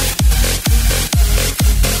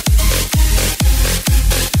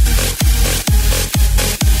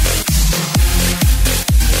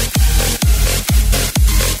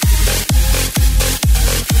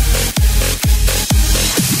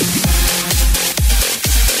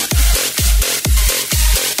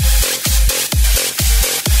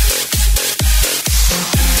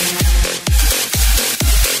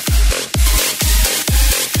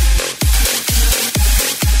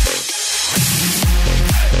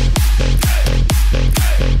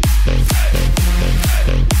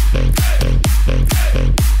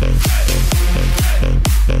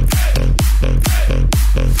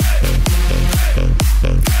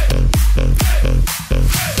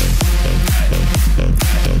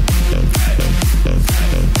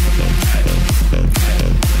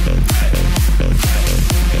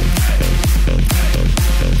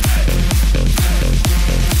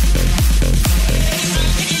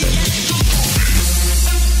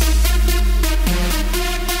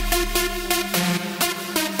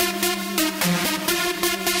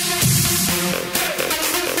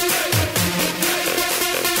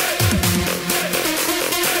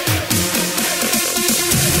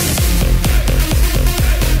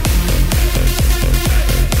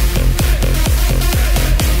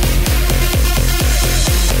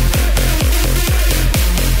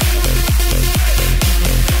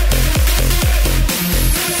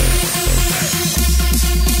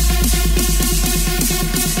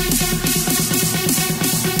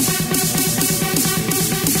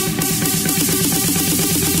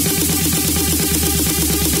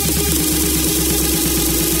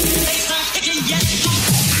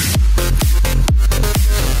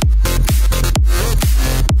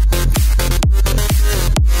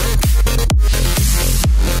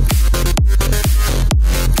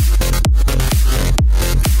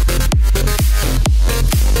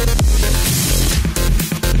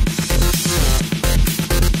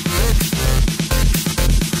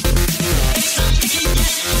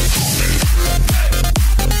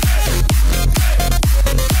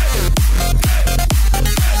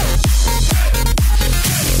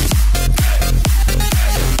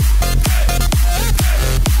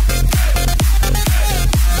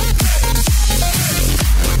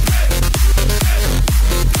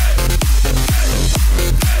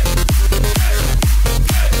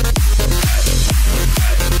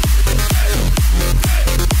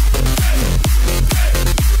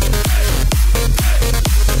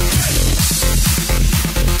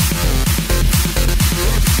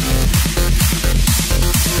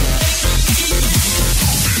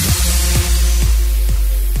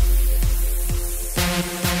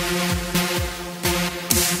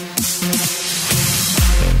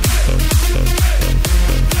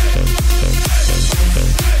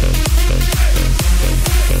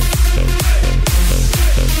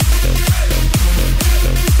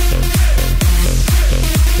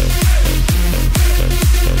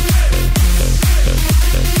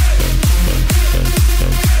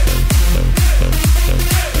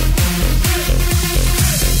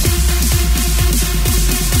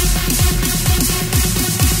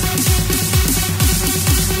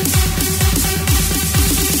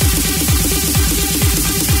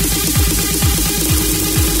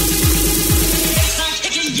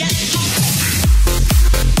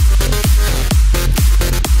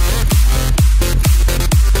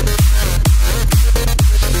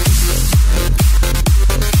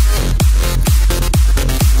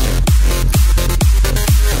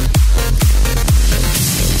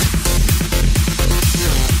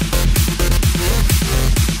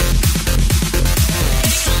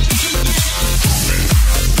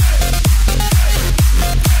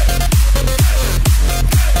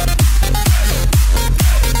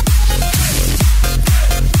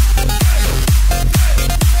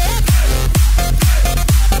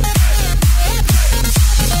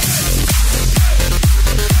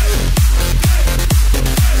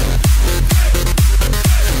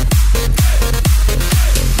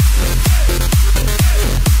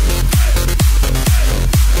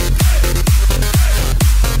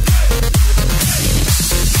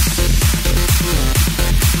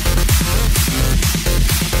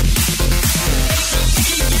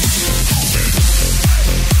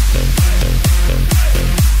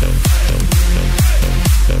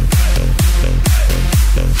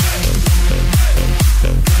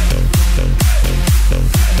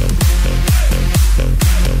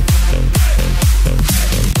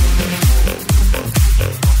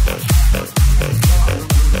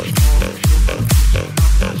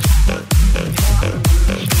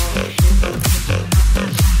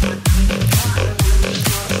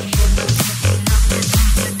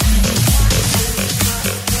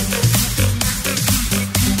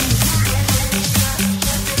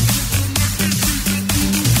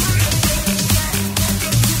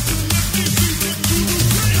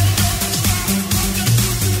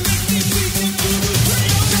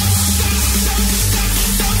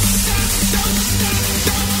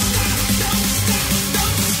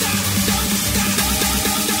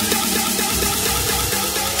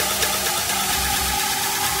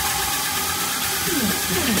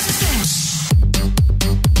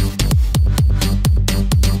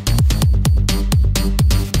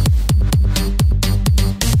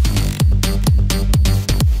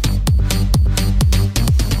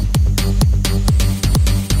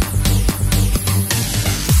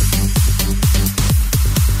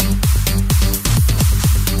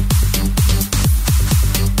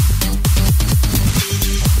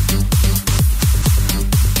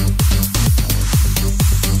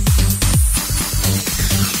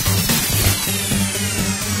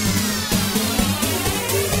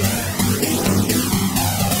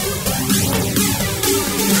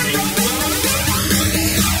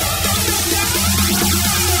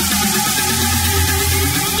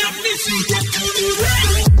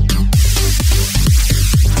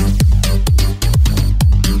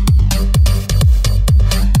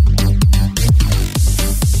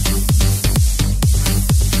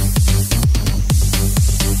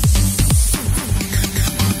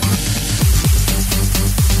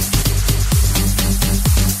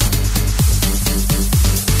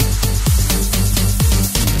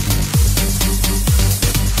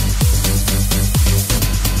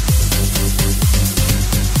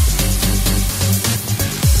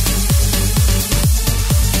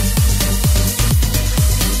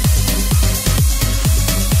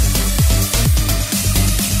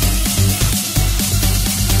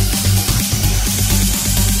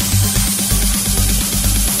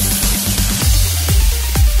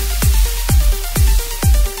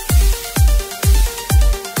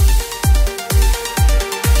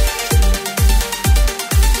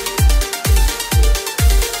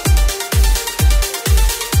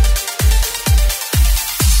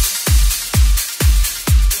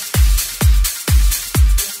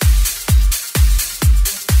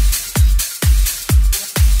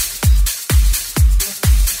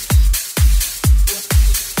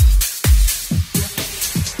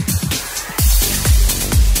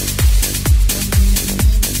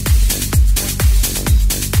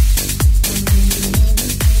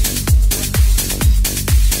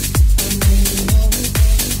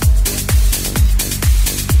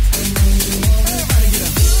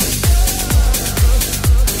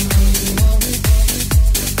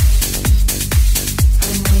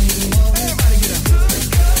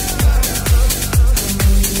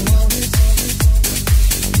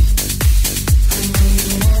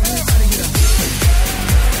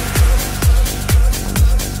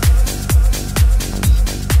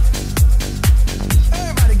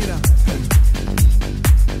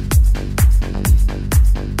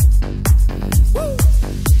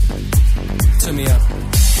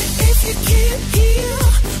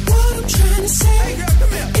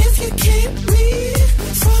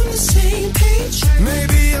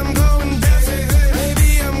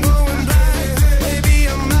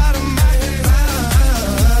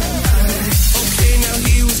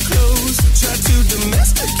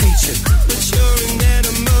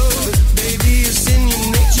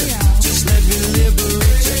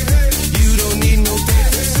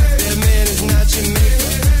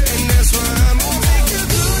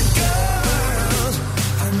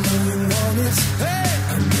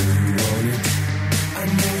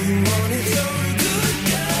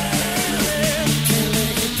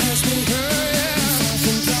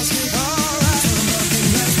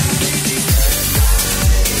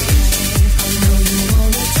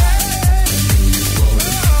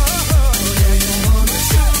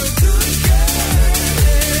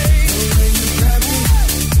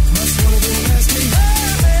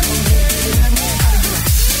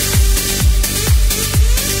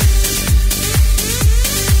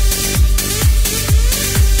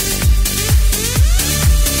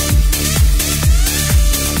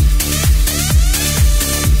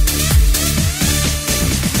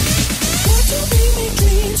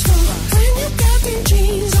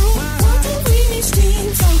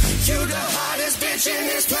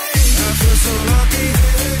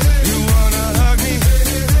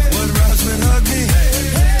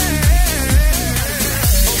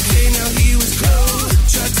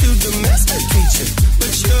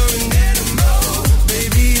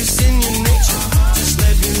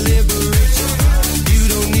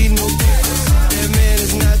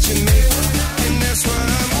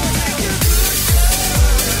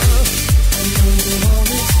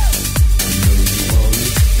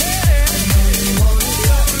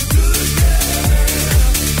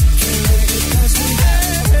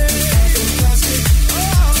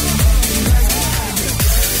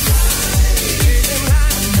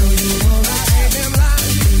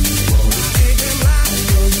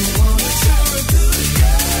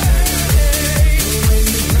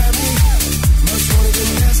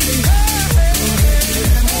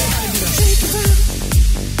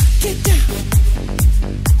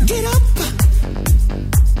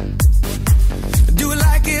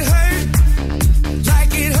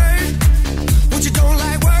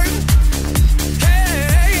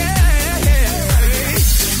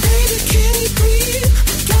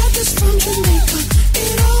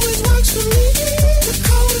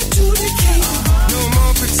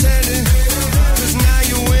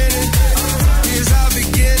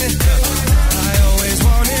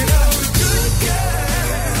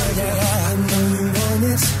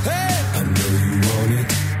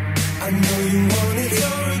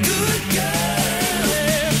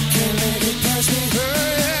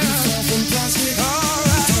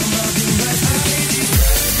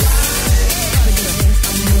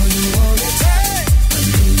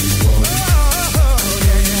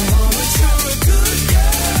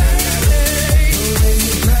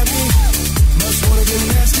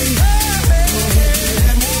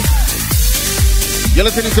 You're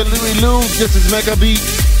listening to Louie Lou. This is Mega Beat.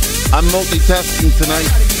 I'm multitasking tonight.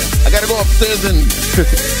 I gotta go upstairs and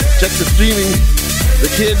check the streaming.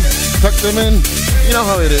 The kids, tuck them in. You know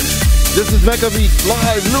how it is. This is Mega Beat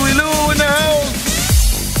live. Louie Lou in the house.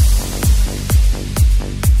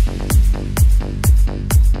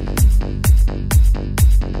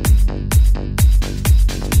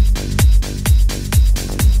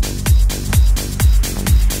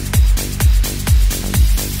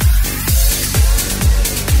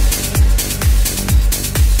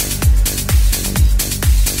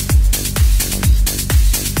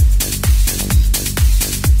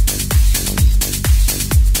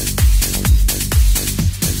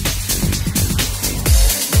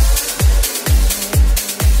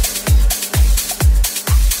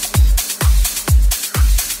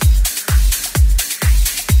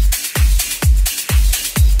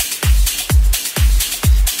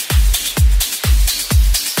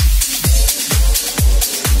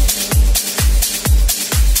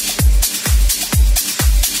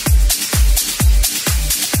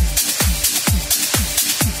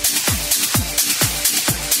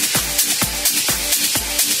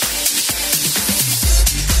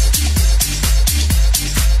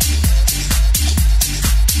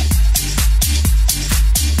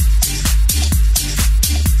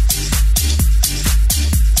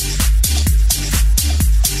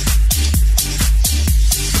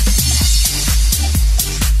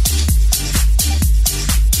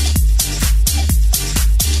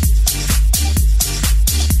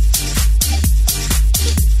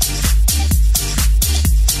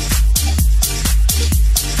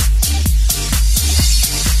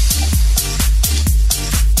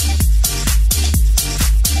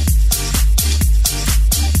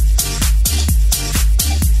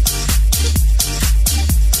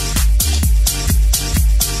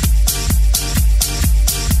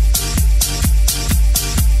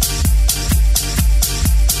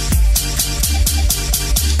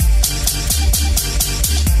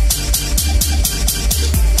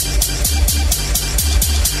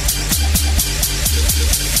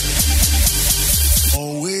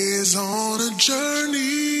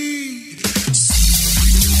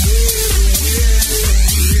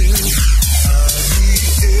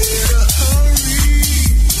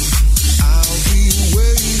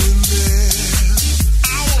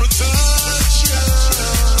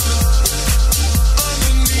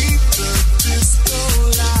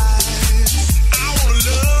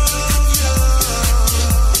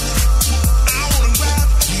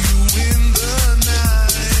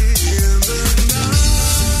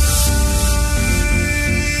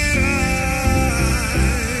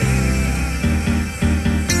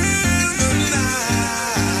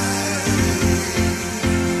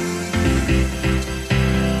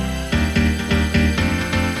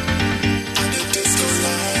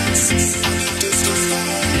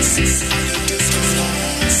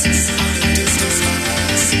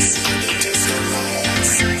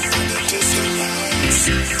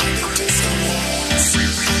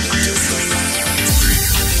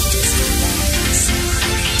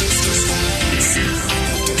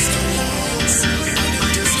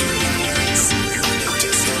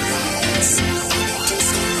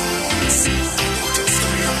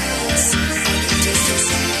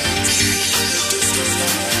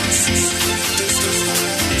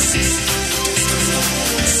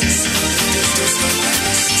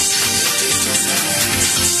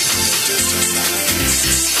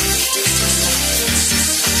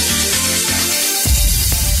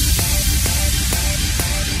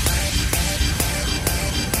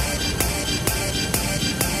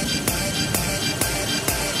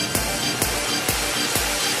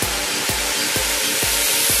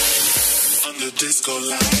 Disco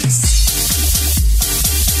lights.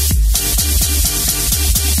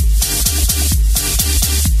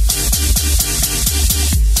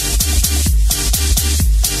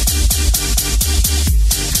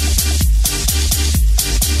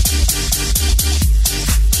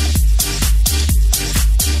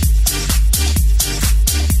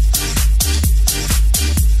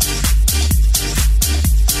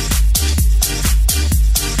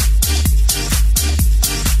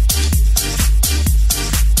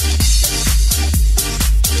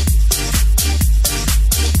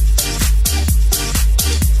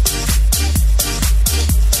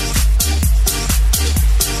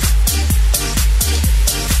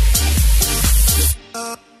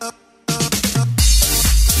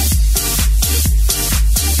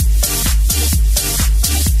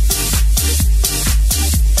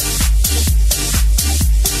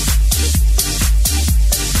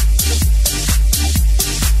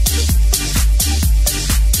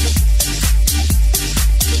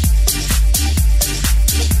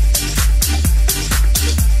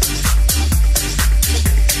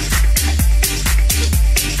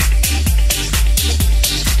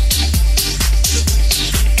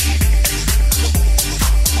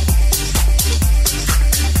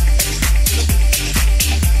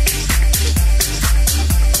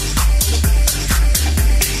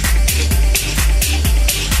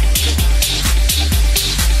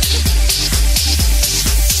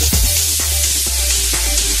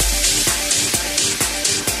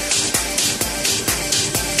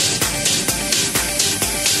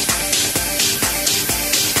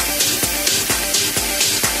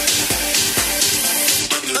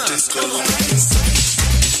 disco lights.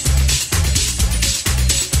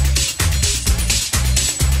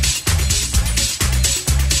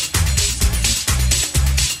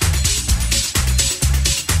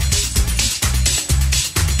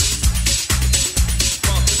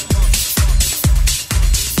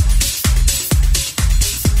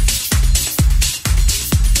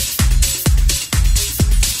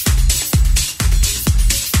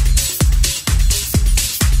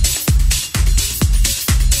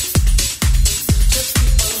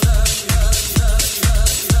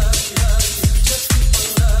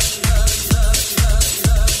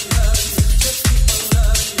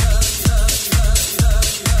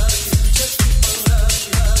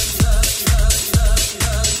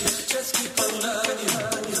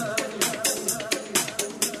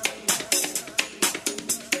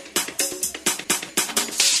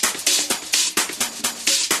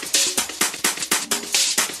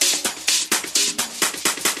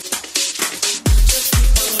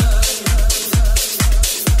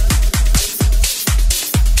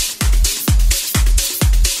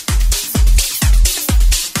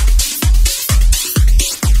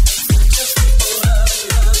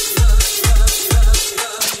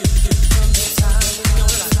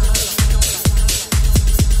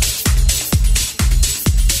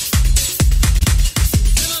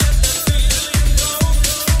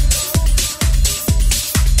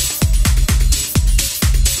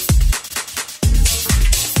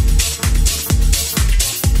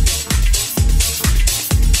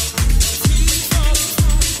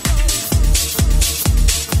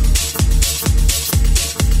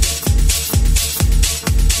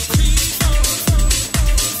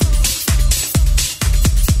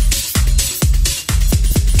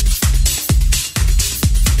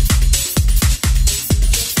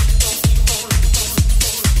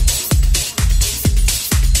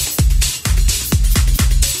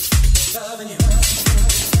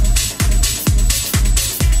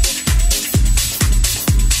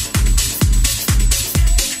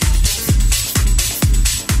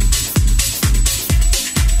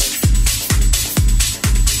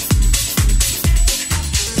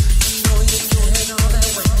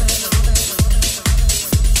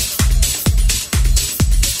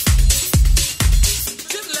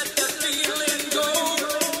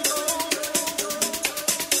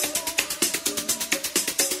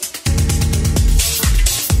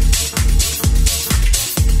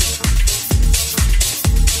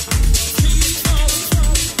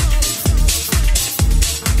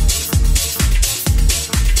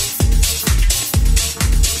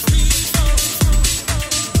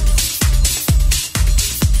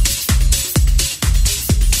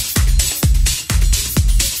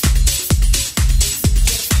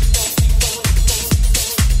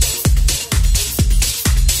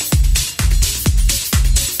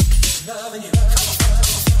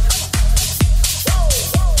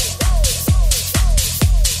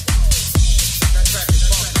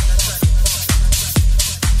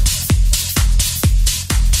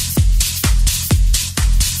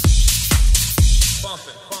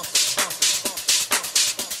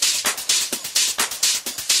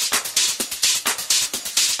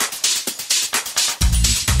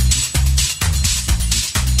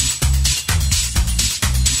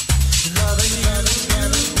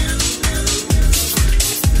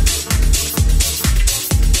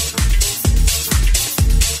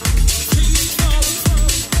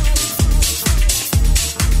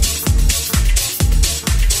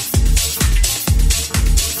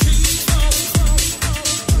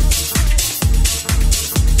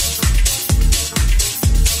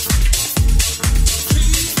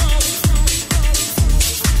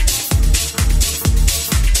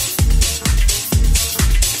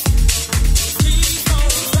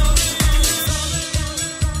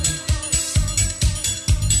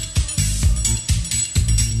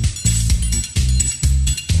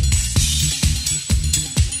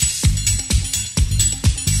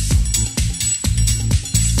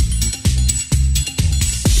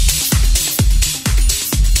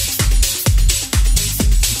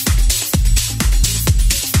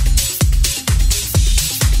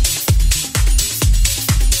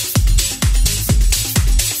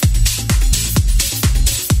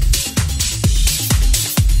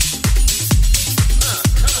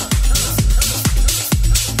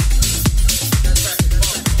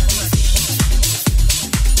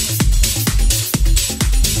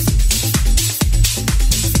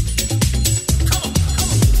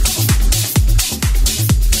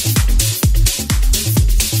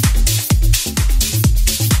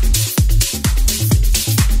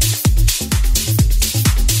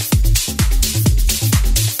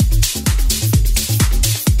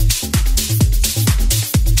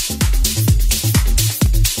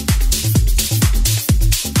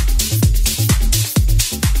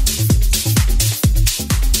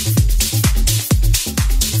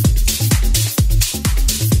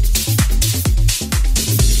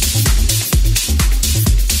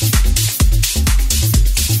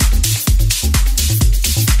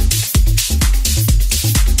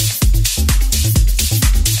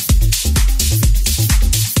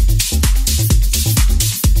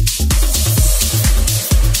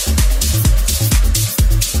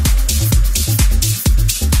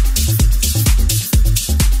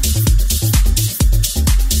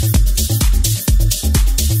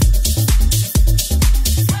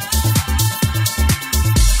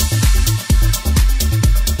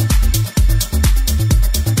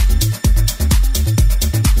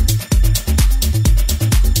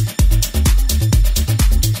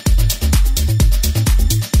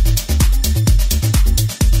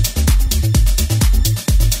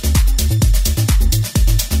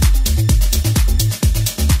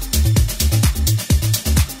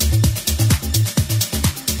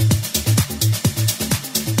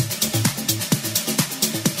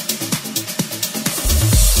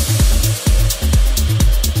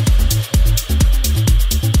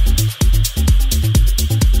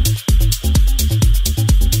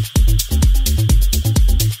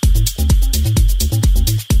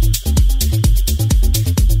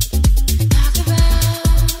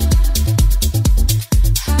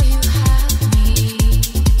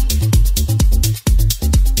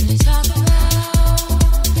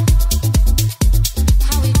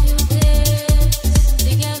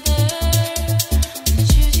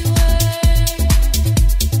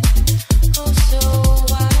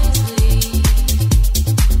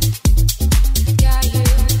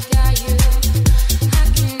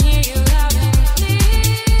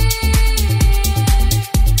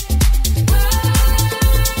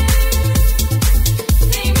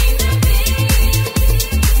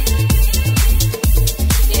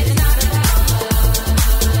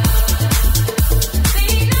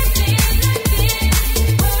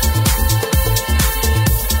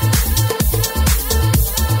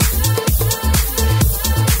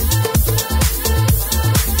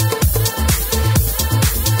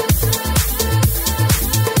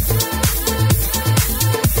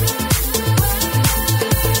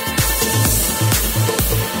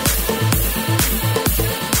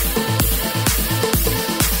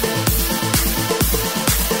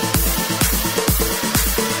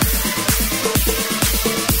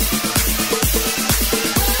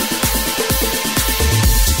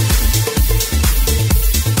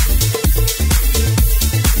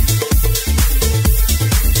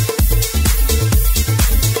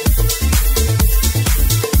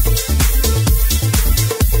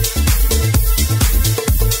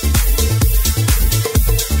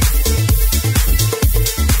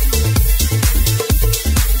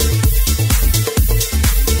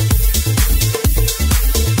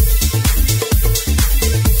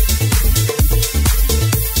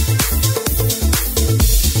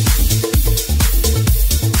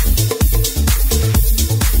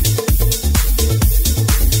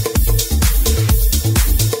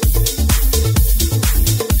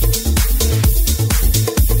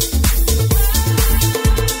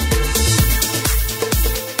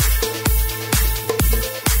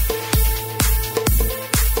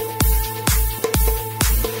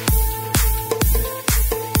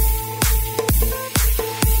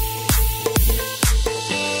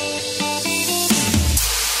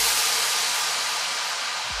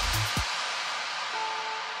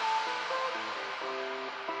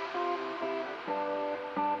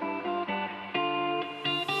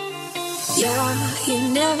 You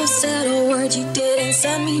never said a word, you didn't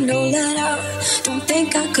send me no letter. Don't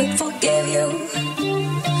think I could forgive you.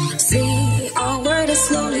 See, our word is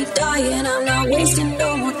slowly dying. I'm not wasting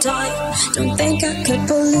no more time. Don't think I could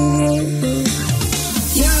believe you.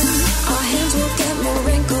 Yeah, our hands will get more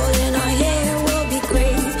wrinkled and our hair will be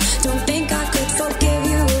gray. Don't think I could forgive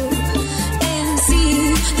you. And see,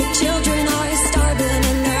 the children are starving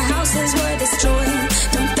and their houses were destroyed.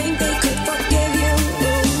 Don't think they could forgive you.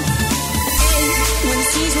 And when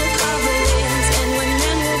seas will cover lands and when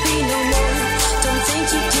men will be no more, don't think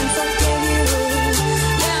you can forgive you.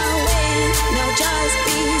 Yeah, when now just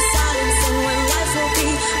be silent and when life will be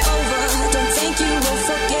over, don't think you will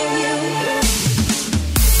forgive you.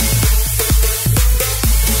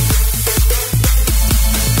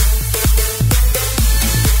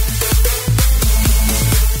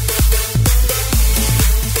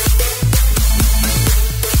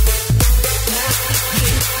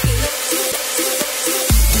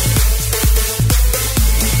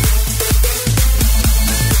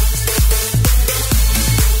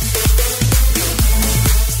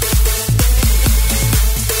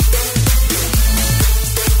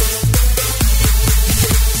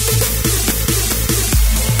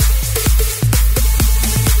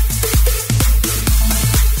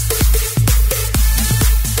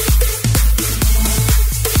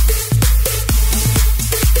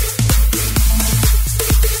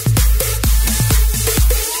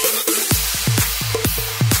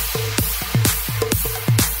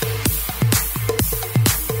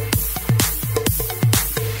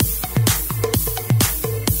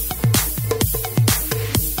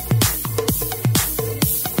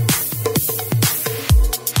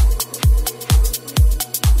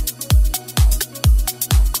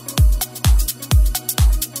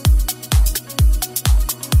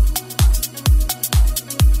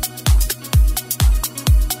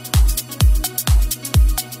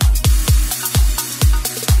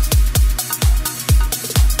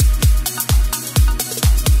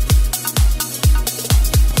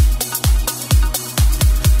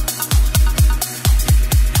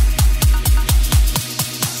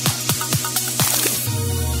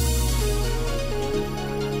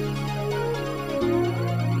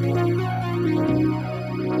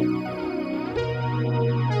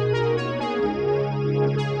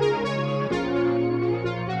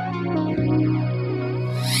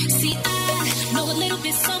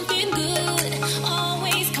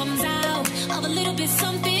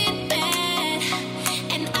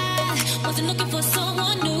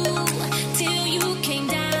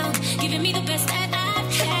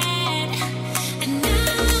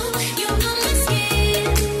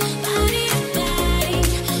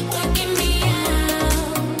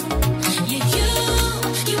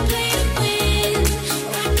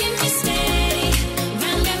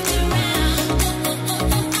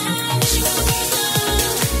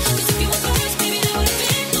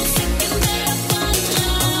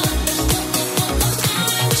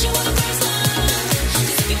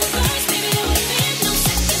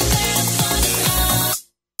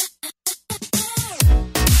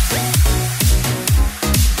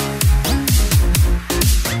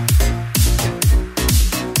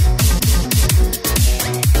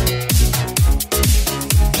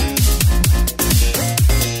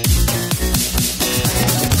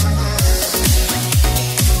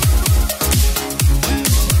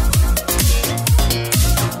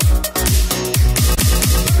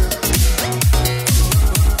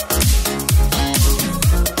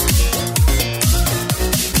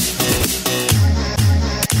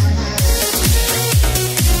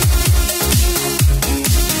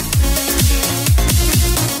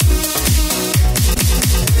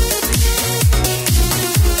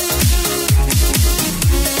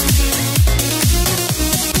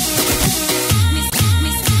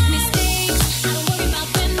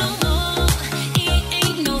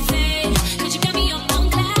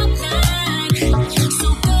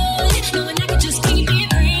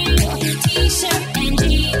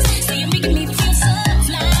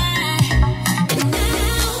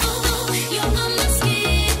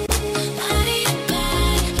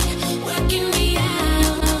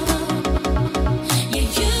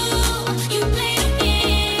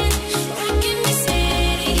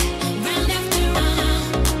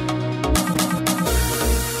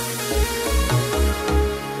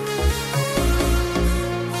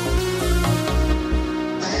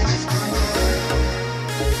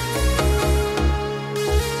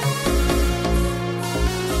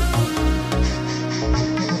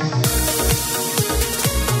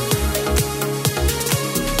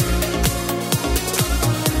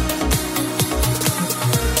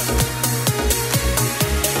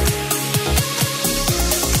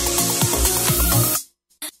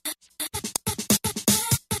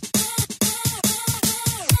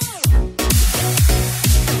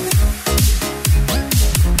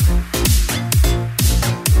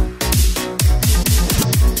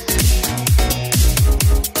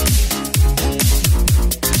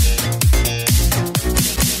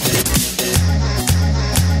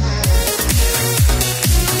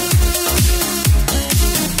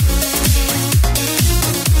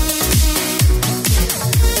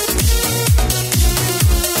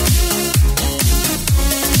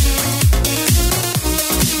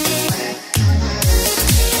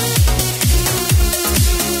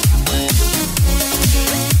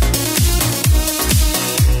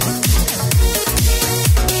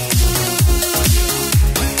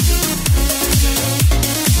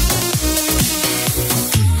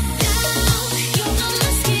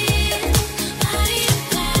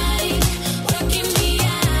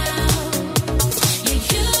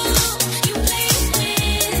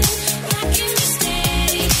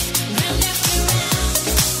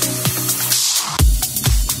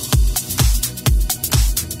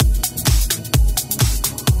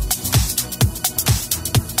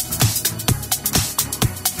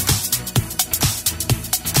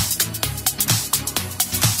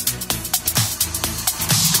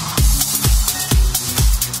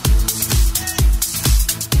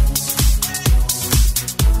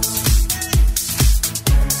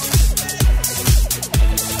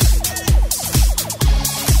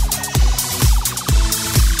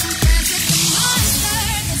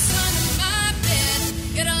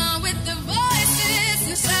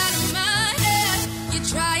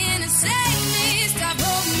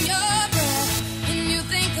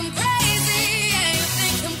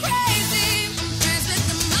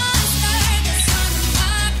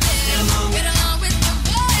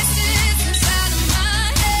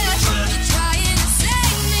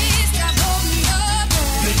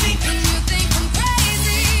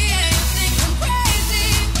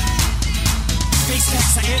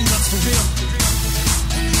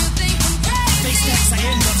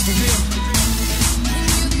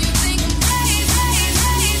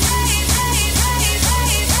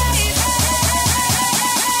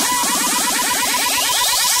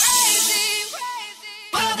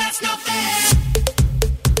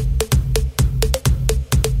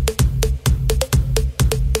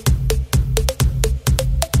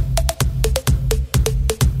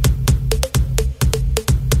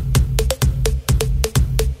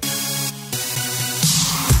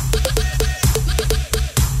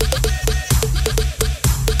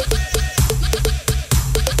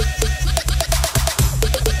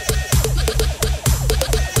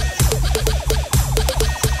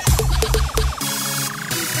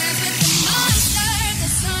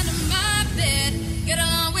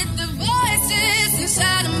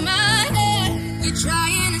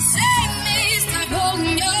 save me, stop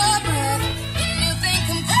holding your breath. And you think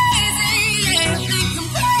I'm crazy, yeah, you think I'm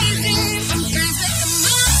crazy. Sometimes let the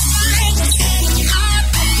moonlight just hit my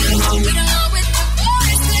face. Get along with the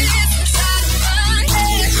voices inside of my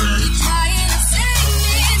head. You're trying to save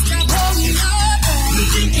me, stop holding your breath.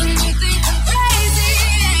 And you think I'm crazy,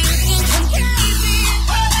 yeah, you think I'm crazy.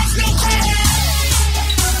 Well, that's not fair.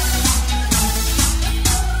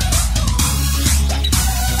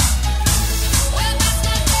 Well, that's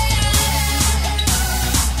not fair.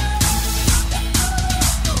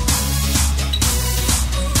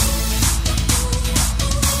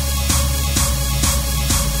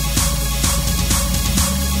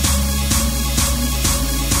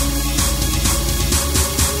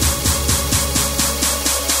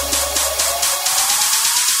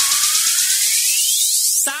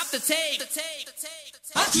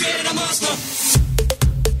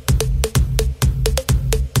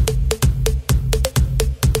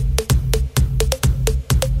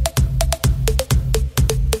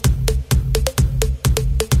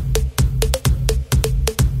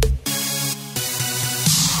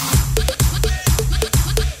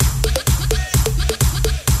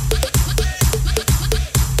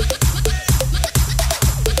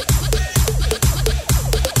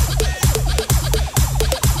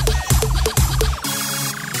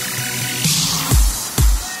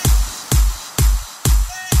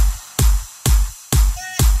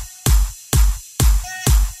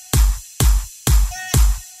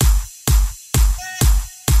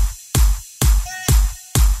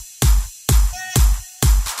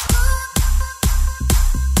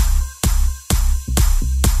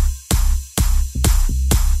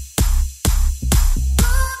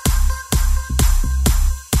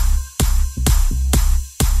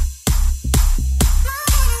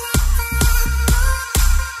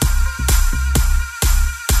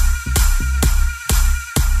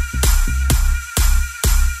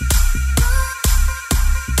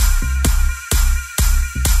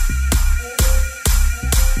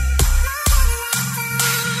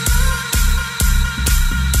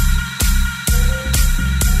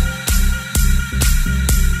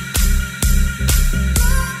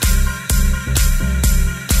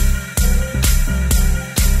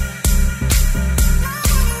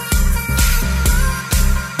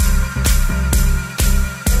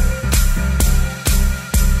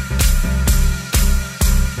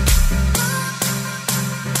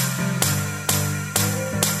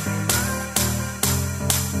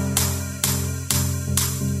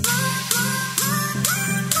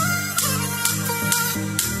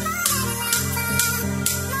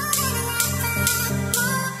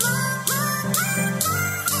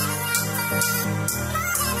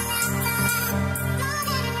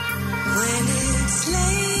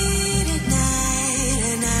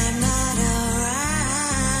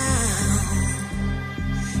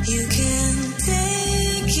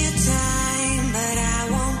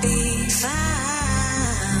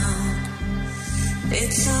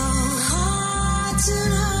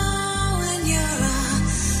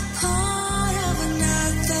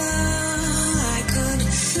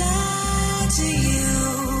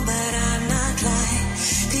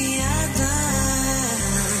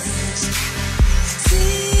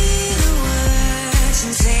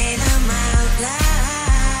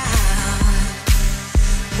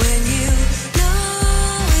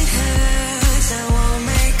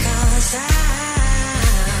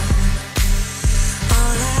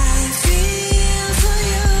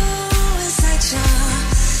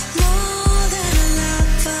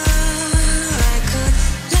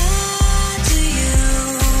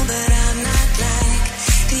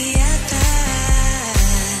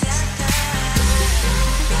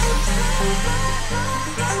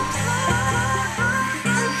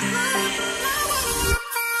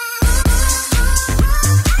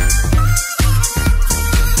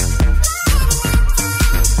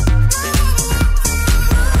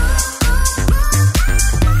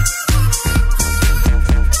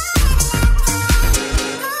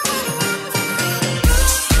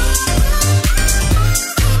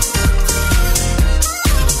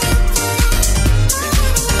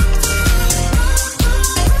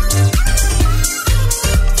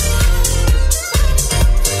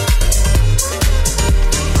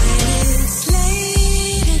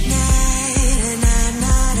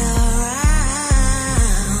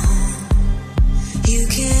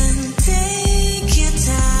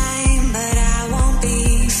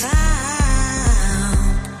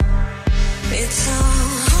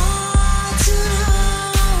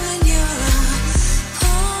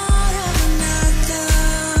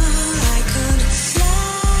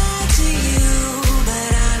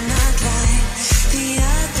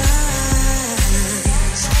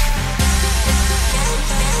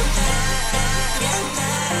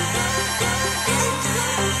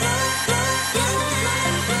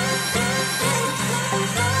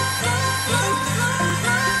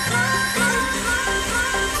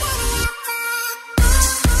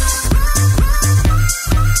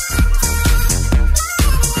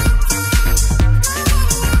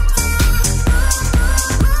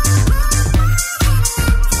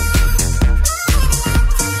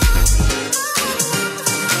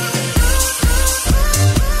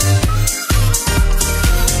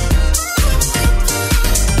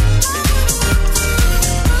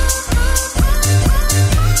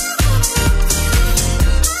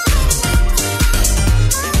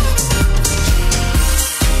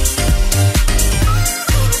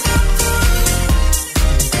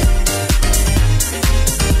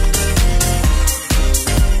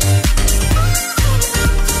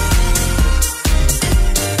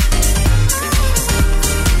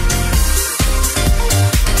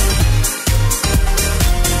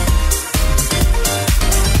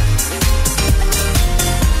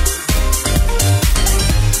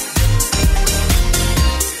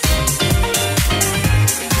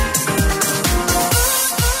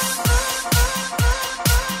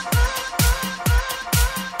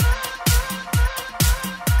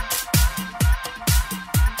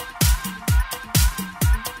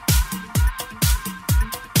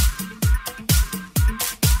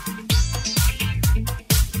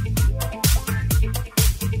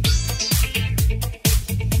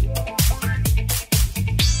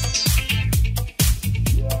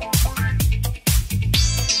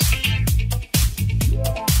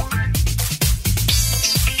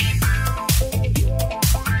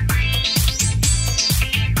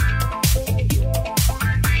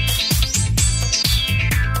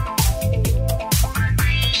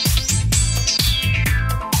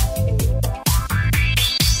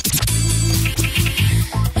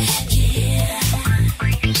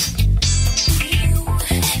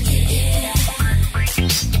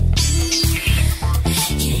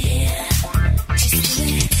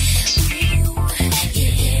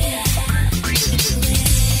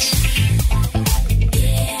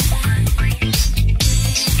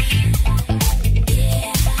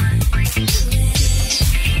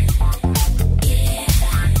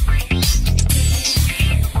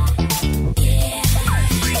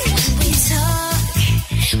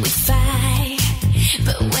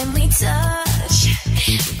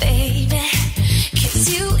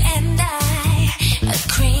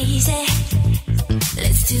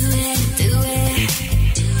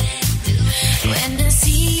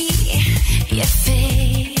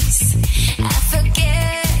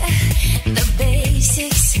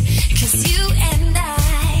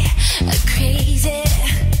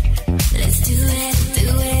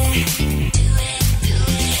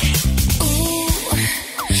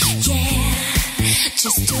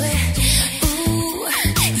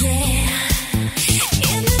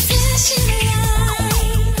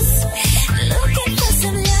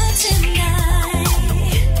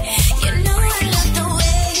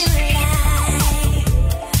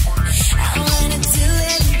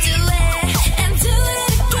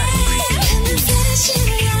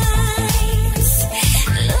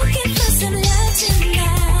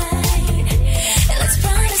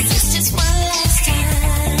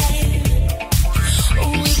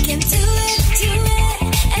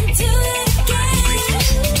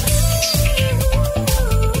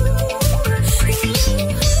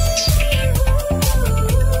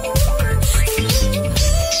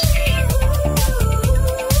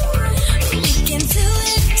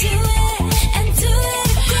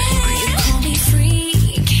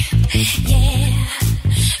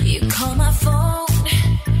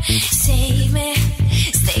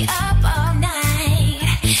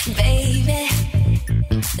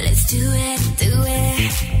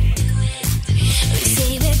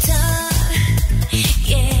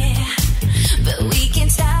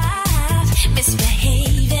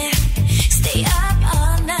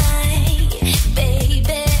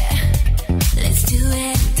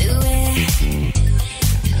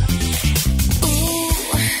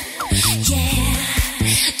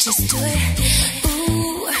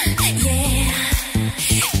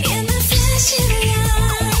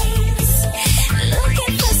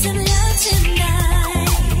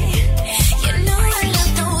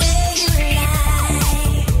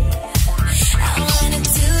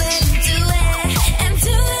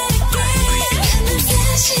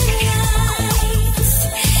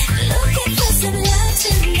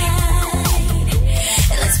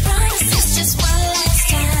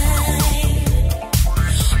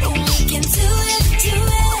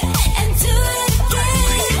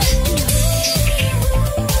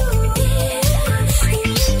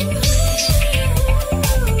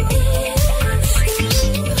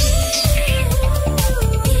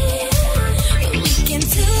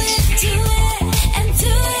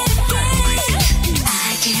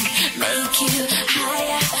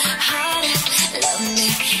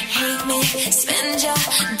 spend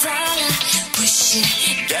your dollar. Push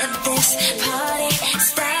it, get this party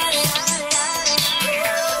started.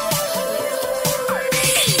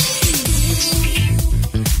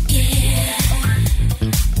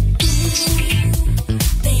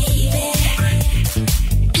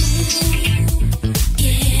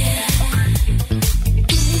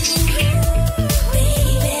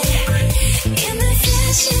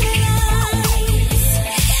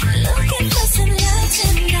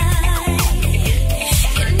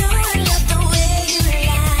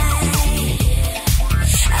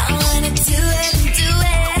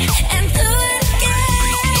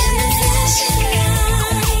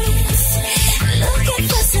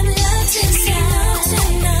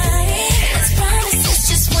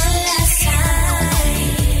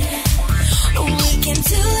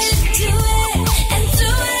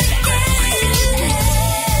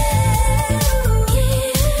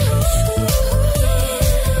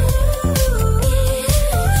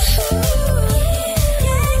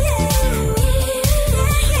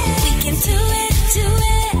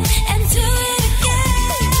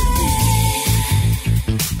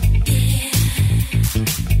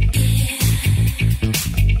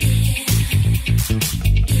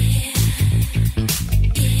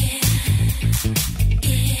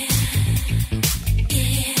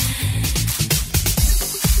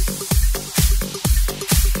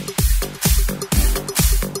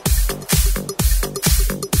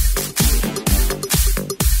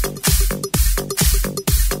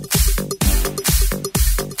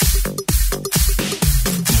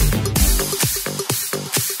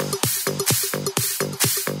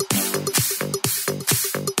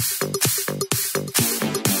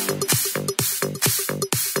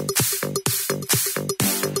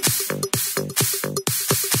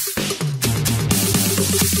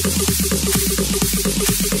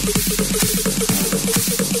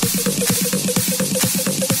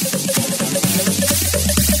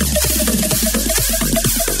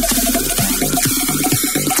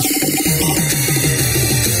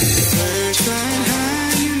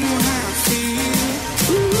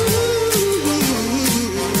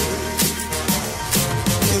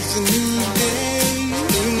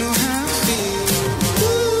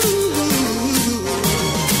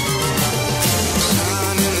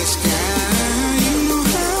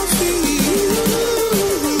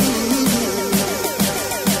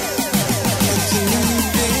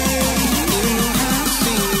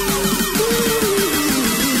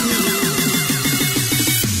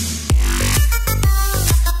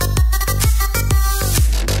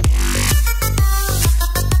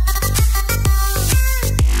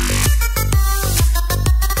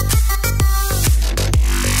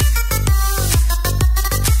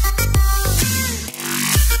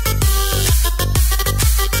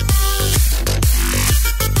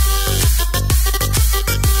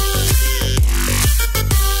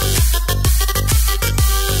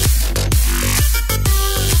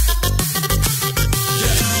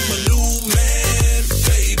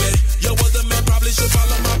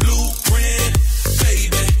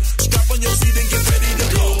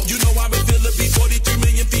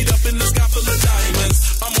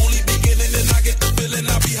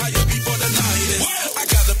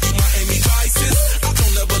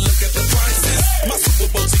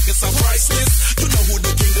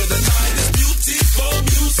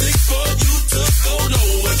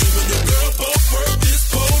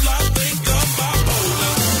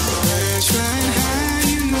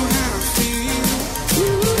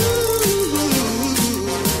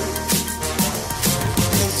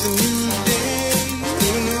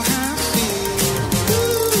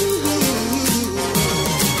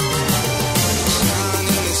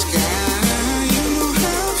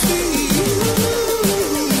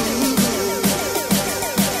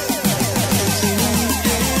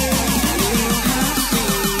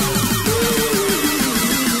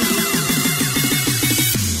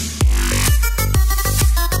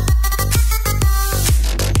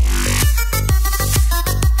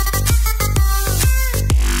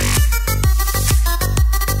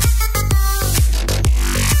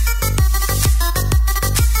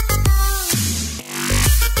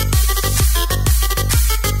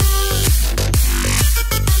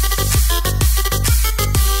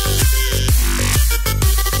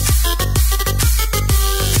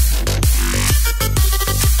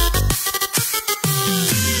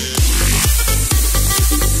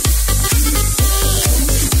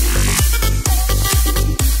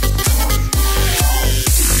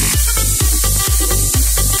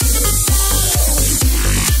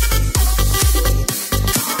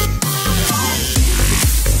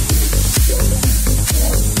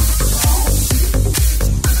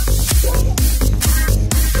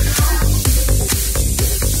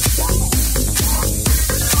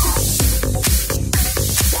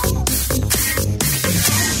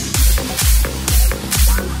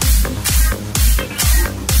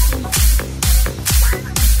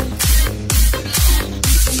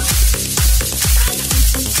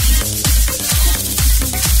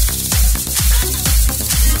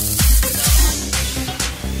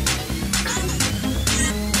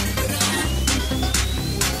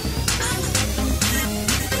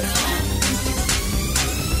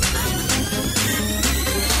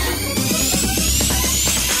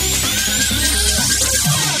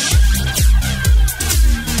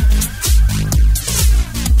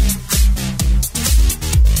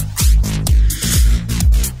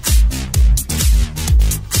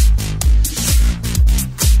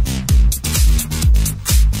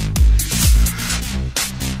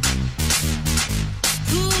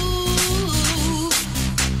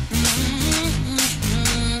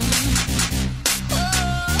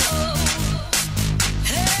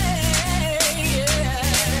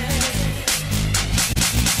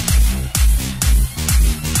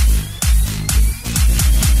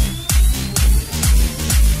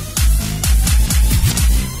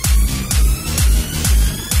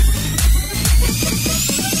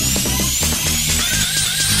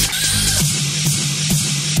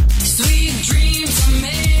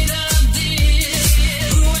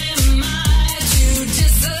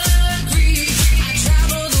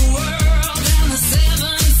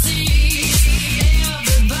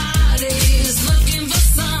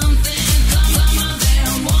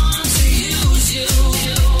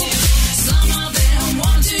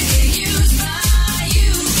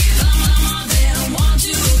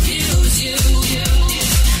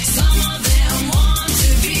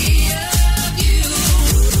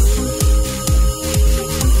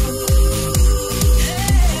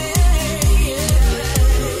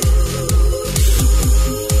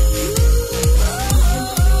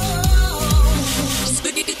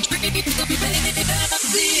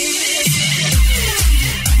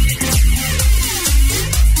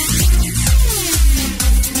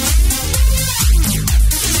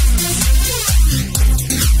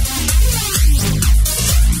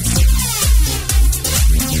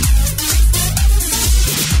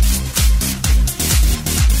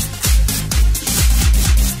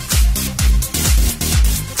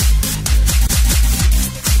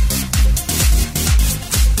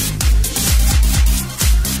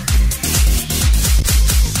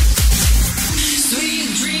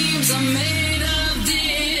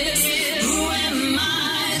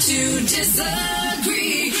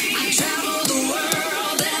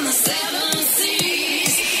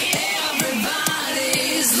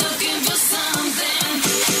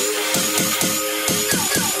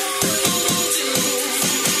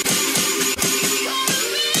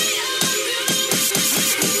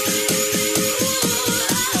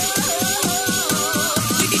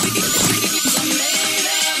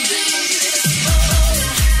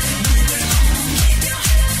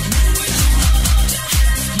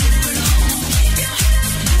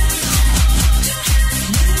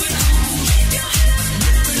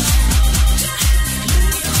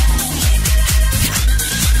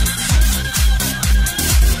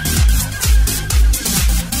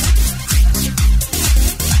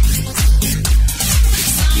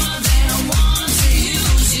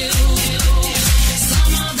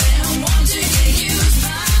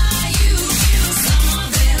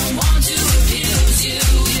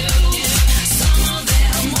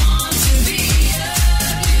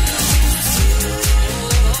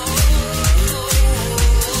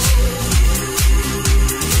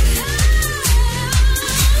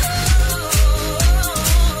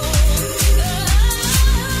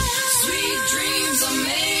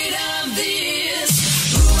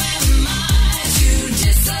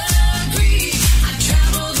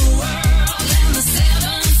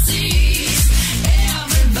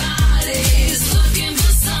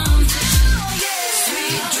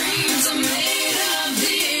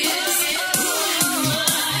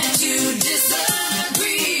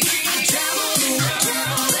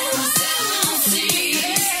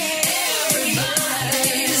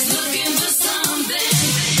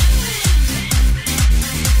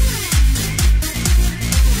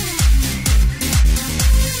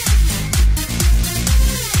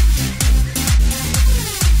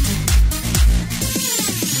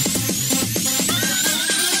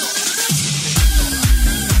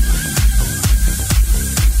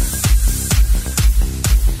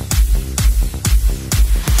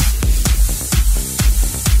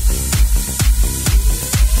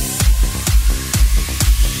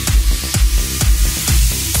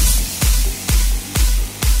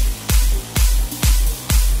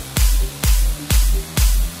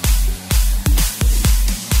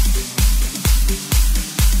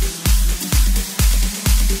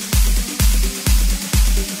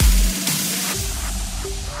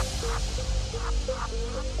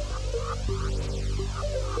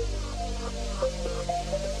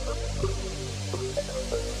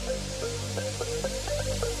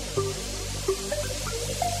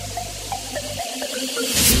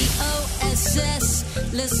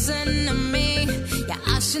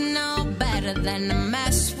 than to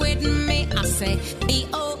mess with me. I say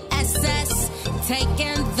BOSS,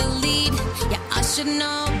 taking the lead. Yeah, I should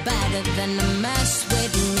know better than to mess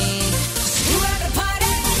with me. Who run the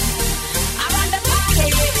party? I run the party.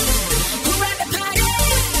 Who run the party?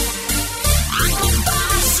 I'm the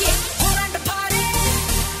boss, yeah. Who run the party?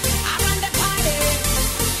 I run the party.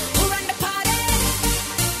 Who run the party?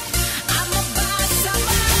 I'm the boss,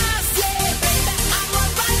 yeah, baby. I'ma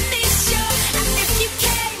run this show. And if you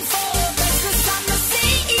came for business, I'm the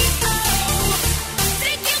CEO.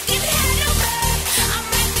 Think you can handle me? I'll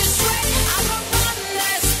make you sweat. I'ma run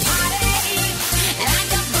this party. And I'm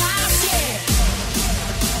the boss, yeah.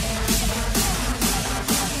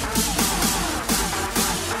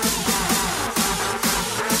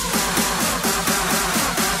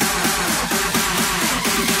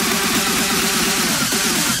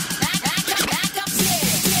 Back up,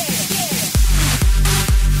 yeah.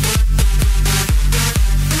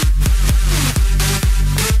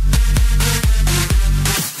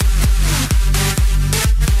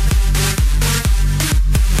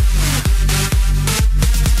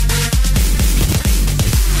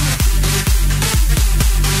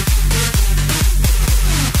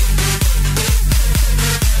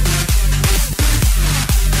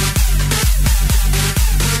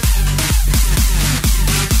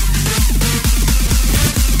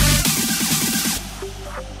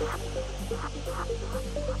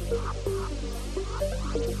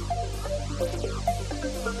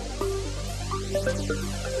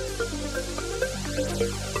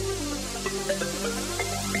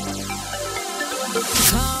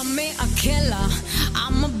 Call me a killer,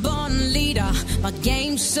 I'm a born leader. My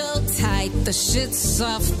game's so tight, the shit's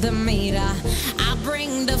off the meter. I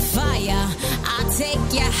bring the fire, I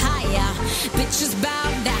take you higher. Bitches bow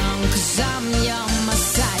down, cause I'm your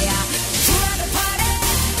messiah. Who run the party?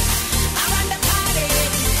 I run the party.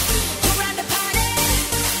 Who run the party?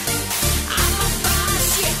 I'm a boss,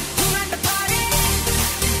 yeah. Who run the party?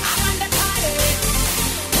 I run the party.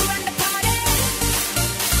 Who run the party?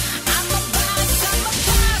 I'm a boss,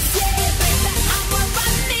 yeah, baby. I'ma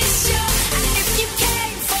run this show. And if you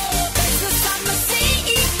came for business, I'm the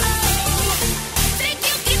CEO. Think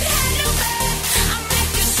you can handle me? I'll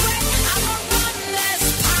make you sweat. I'ma run this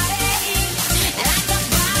party. And I'm the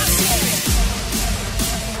boss, yeah. And I'm the boss, yeah.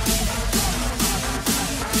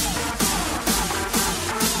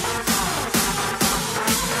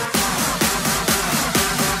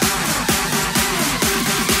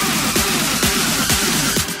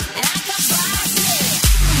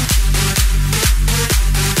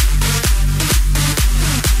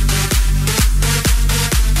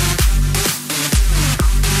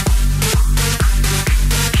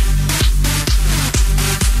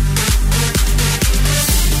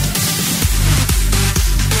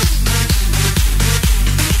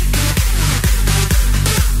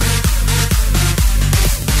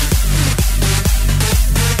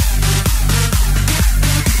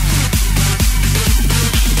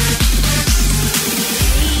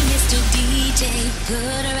 Hey, Mr. DJ,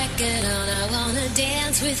 put a record on. I wanna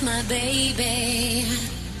dance with my baby.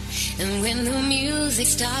 And when the music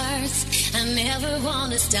starts, I never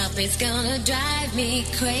wanna stop. It's gonna drive me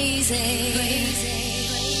crazy.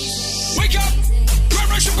 Wake up! Grab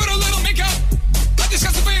rush and put a little makeup. I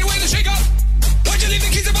discuss the fade away the shake up. Why'd you leave the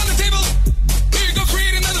keys up on the table? Here you go,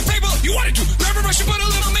 create another fable. You wanted to. Grab a brush and put a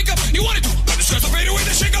little makeup. You wanted to. I discuss the fade away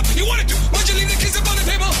the shake up. You wanted to. Why'd you leave the keys up on the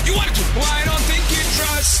table? You wanted to. Well, I don't think you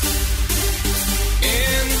trust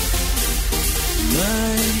in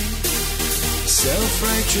my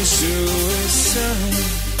self-righteous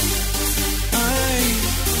suicide. I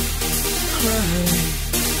cry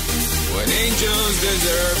when angels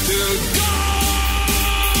deserve to go.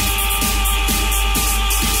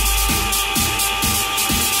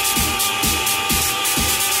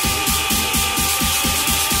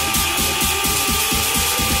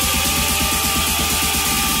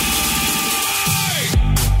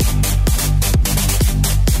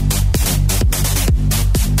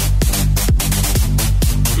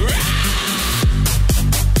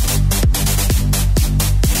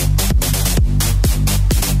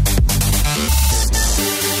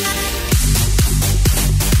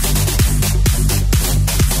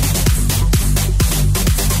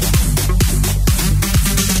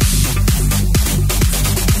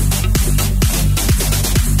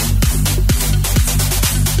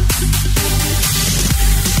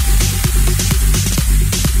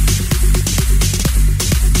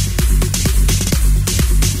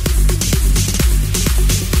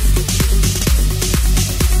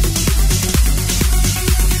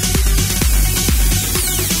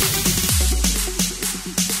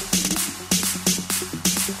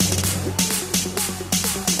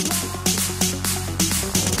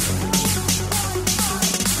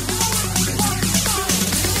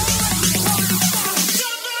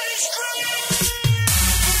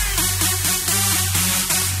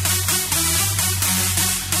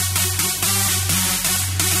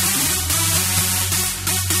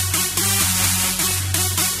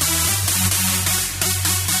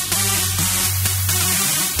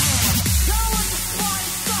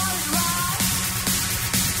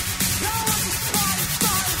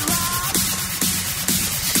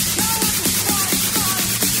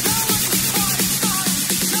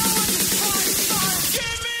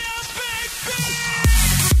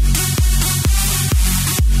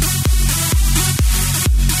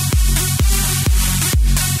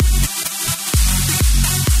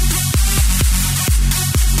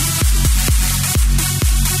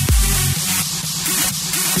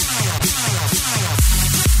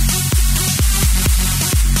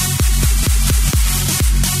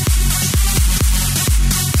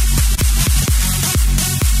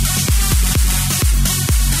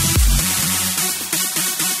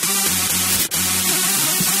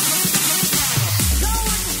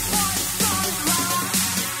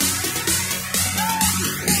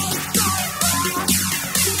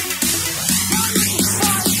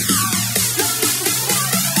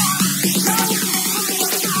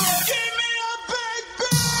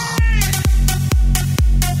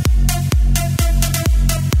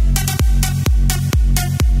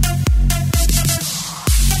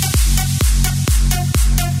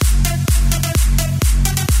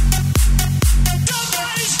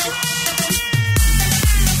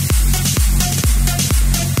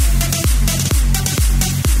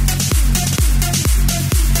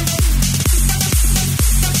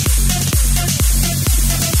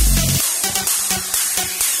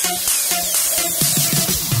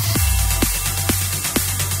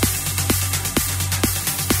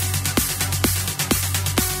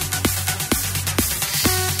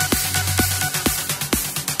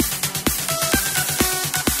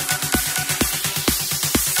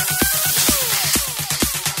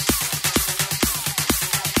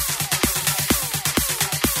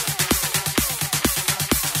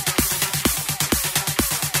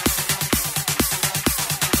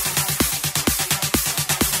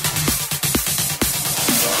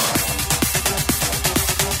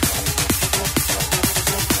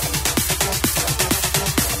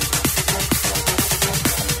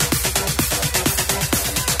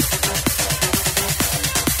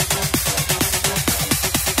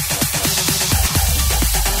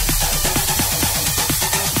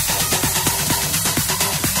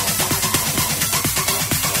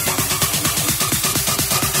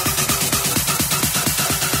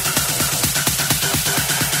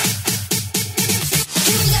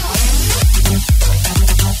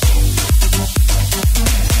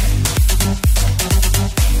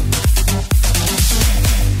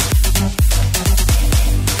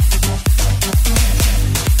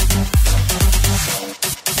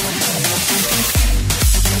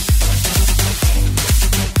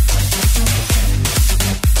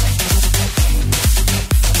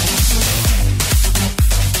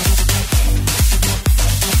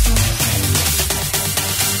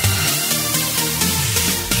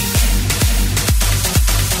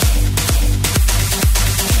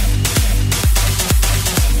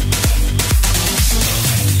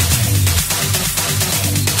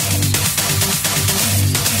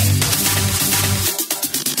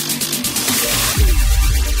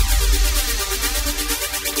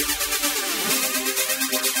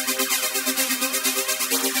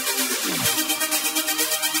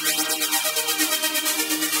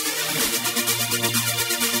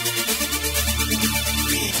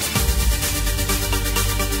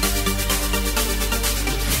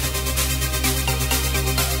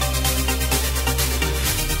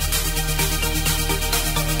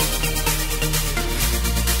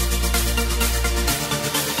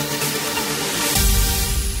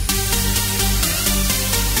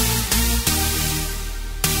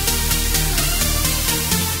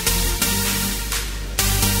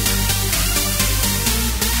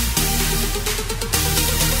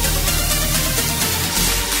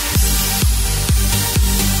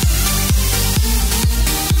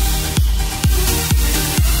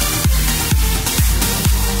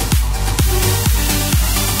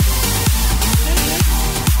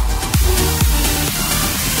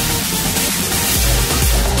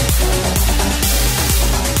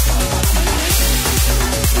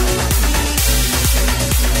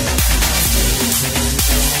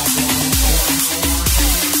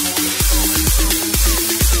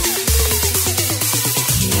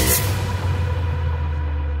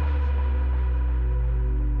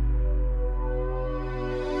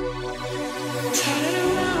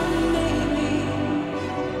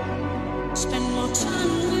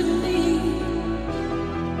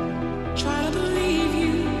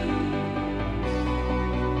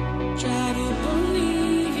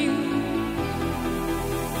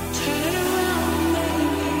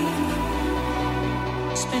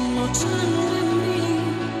 time with me.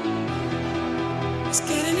 It's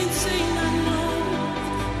getting insane, I know.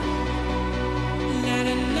 Let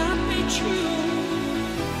it not be true.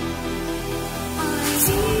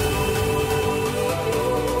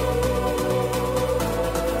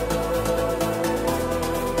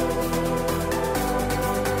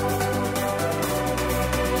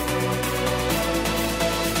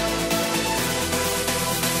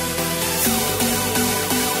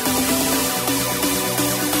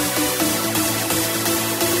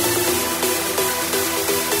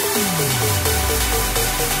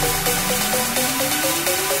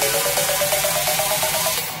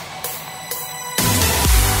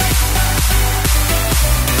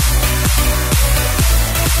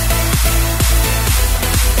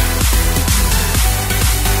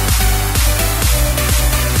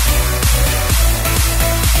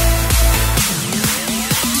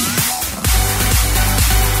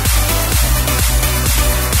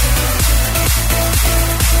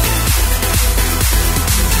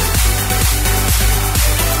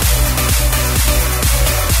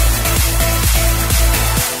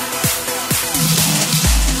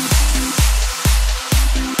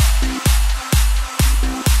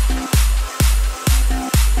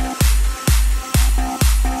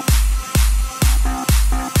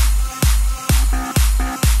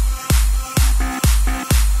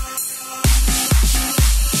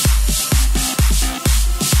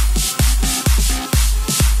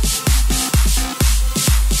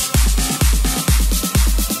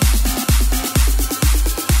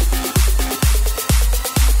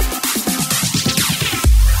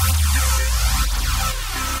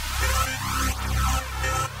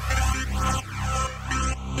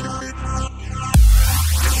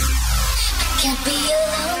 Can't be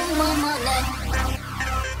alone one more night.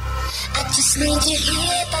 I just need you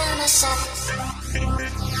here by my side.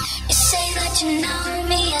 You say that you know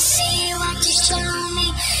me, I see what you show me.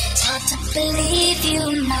 It's hard to believe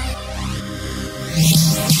you know.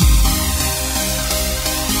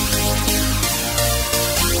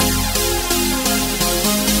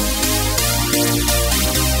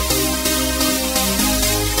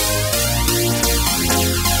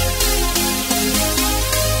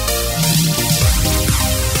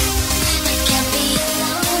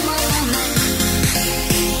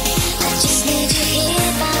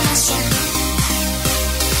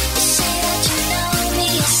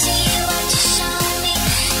 See what you show me.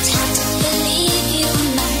 It's hard to believe you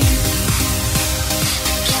know.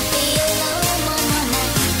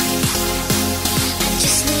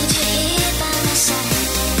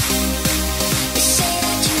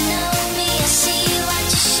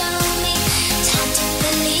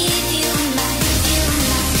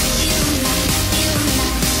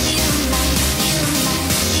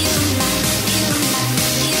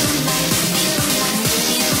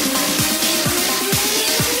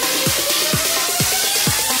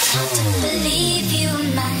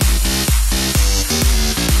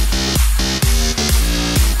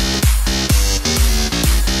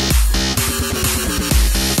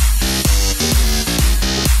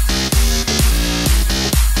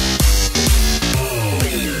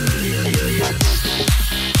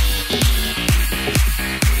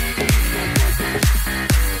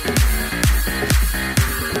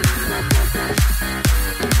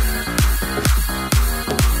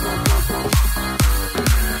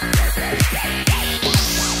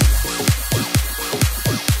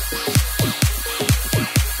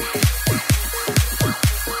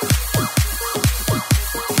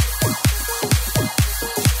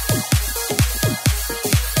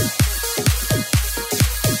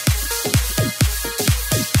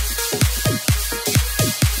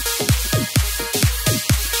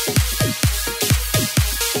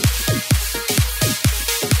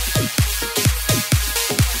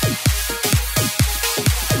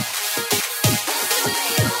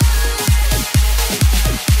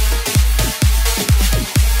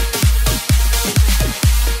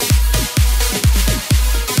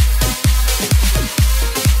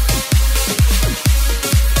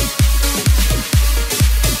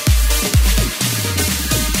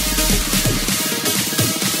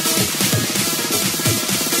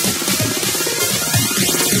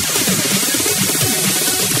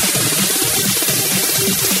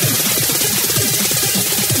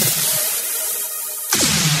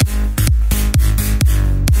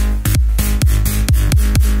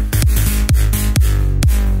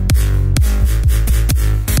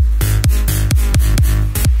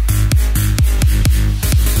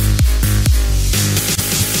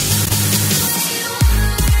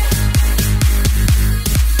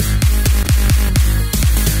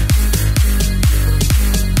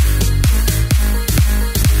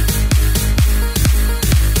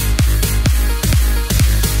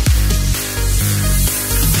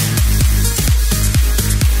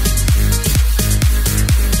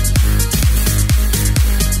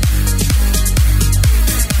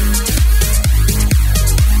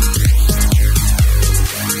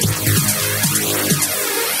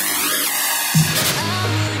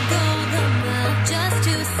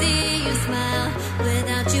 smile.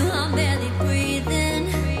 Without you, I'm barely breathing.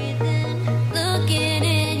 Looking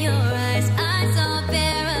in your eyes, I saw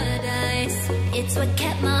paradise. It's what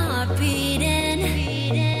kept my heart beating.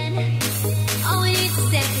 All we need's a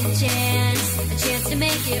second chance, a chance to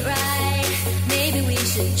make it right. Maybe we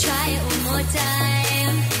should try it one more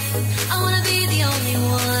time. I wanna be the only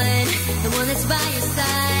one, the one that's by your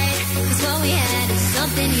side. 'Cause what we had is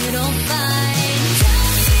something you don't find.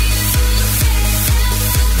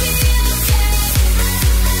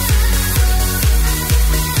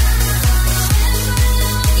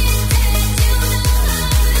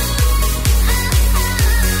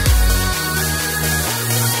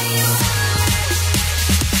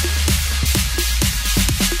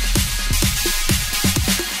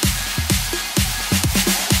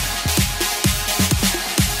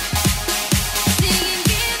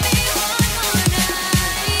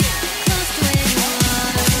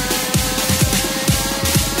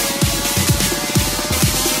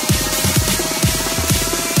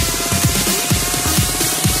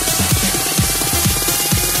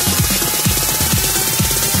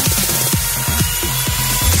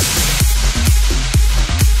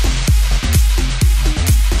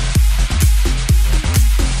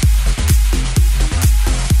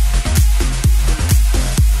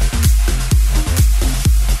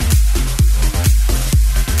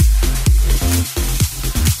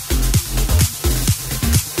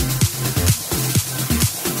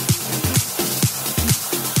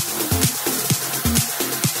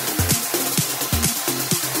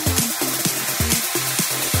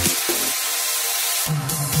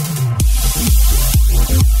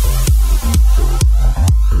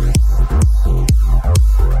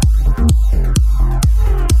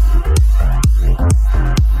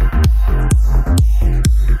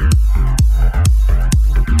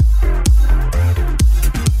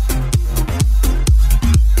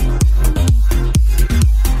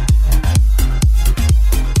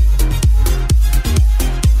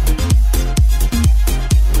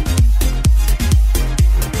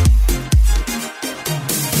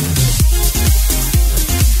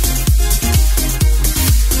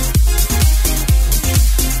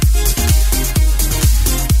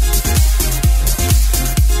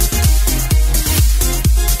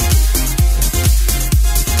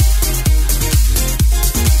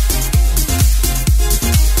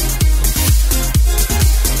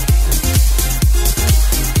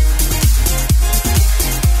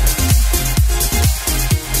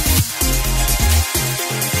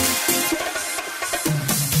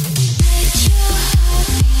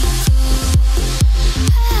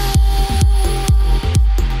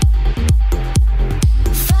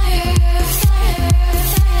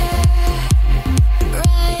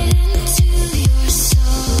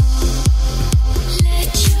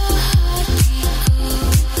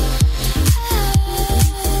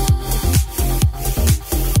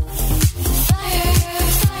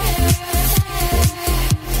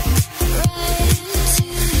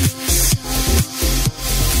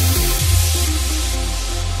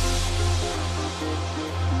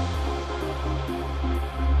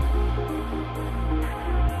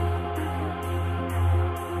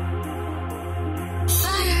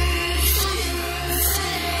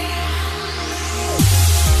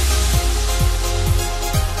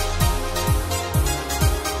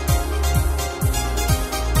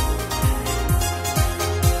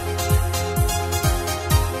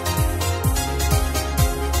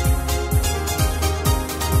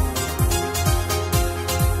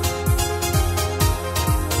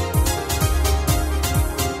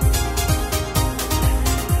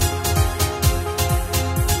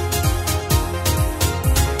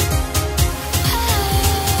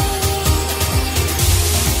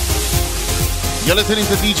 You're listening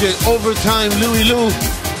to DJ Overtime Louie Lou.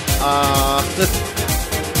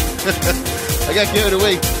 I got carried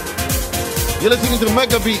away. You're listening to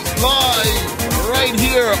Mega Beat live right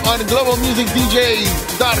here on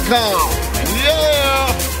globalmusicdjs.com. Yeah!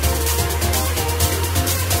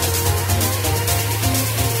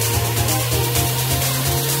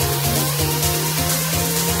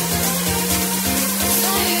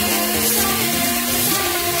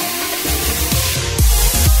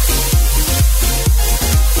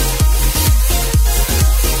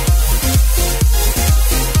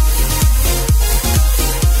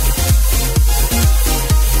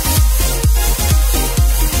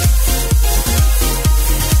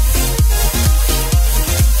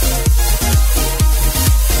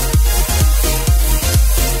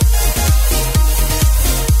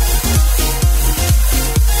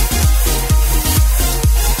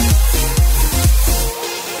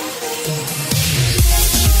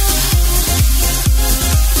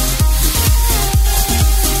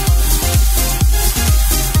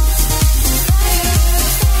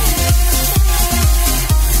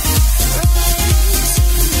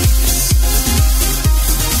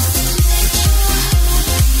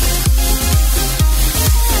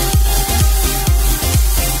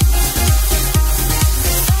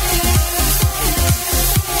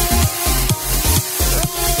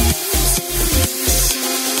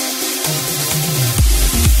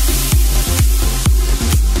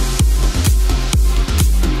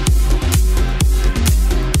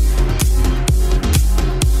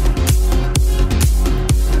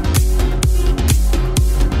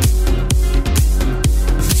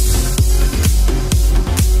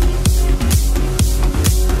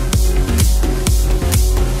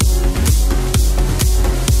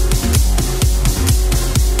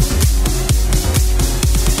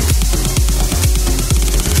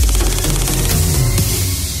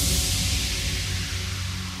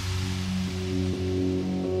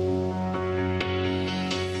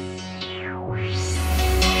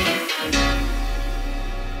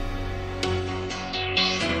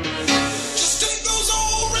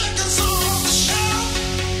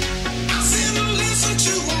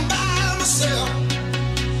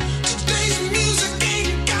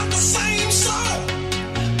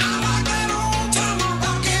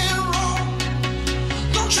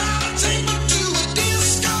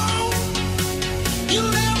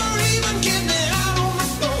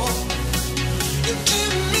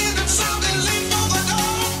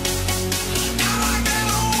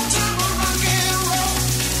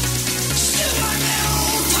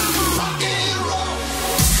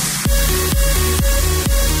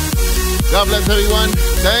 God bless everyone.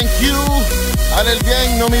 Thank you. Al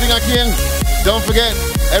bien, no miren a quién. Don't forget,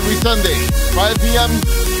 every Sunday, 5 p.m.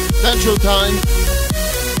 Central Time,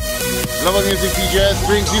 Global Music DJs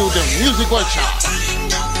brings you the Music Workshop.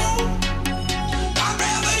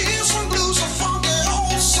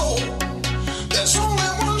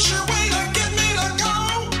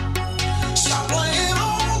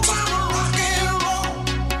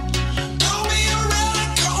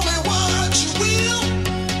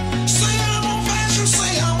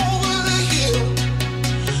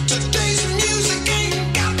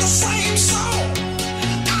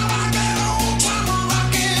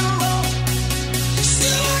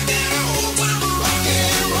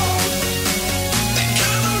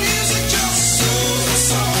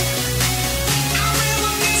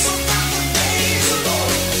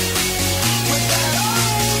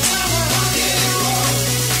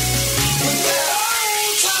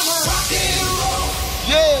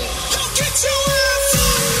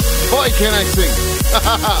 Boy, can I sing.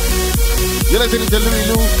 You're listening to Louie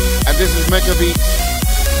Lou, and this is Mecca Beat.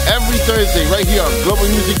 Every Thursday, right here on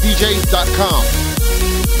globalmusicdjs.com.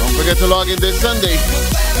 Don't forget to log in this Sunday.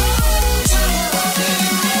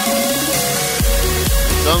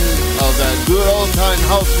 Some of that good old-time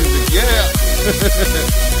house music, yeah.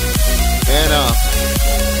 And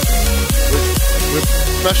with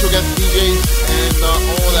special guest DJs and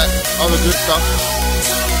all that other good stuff.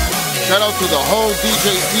 Shout out to the whole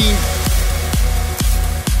DJ team.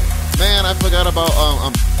 Man, I forgot about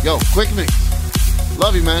yo, Quick Mix.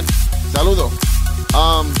 Love you, man. Saludo.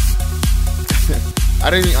 I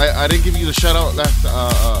didn't give you the shout out last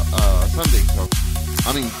Sunday. So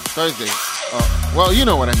I mean Thursday. Well, you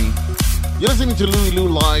know what I mean. You're listening to Louie Lou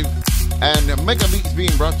live, and Mega Beats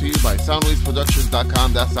being brought to you by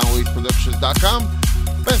SoundwavesProductions.com. That's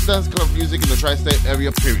SoundwavesProductions.com. Best dance club music in the tri-state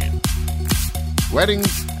area. Period.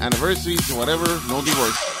 Weddings, anniversaries, whatever, no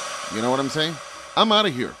divorce. You know what I'm saying? I'm out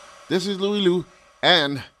of here. This is Louie Lou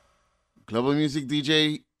and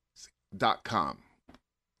globalmusicdjs.com.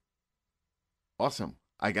 Awesome.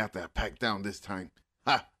 I got that packed down this time.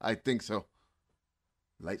 Ha, I think so.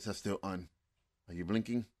 Lights are still on. Are you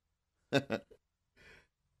blinking? I'm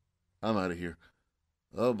out of here.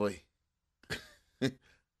 Oh boy.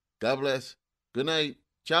 God bless. Good night.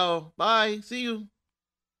 Ciao. Bye. See you.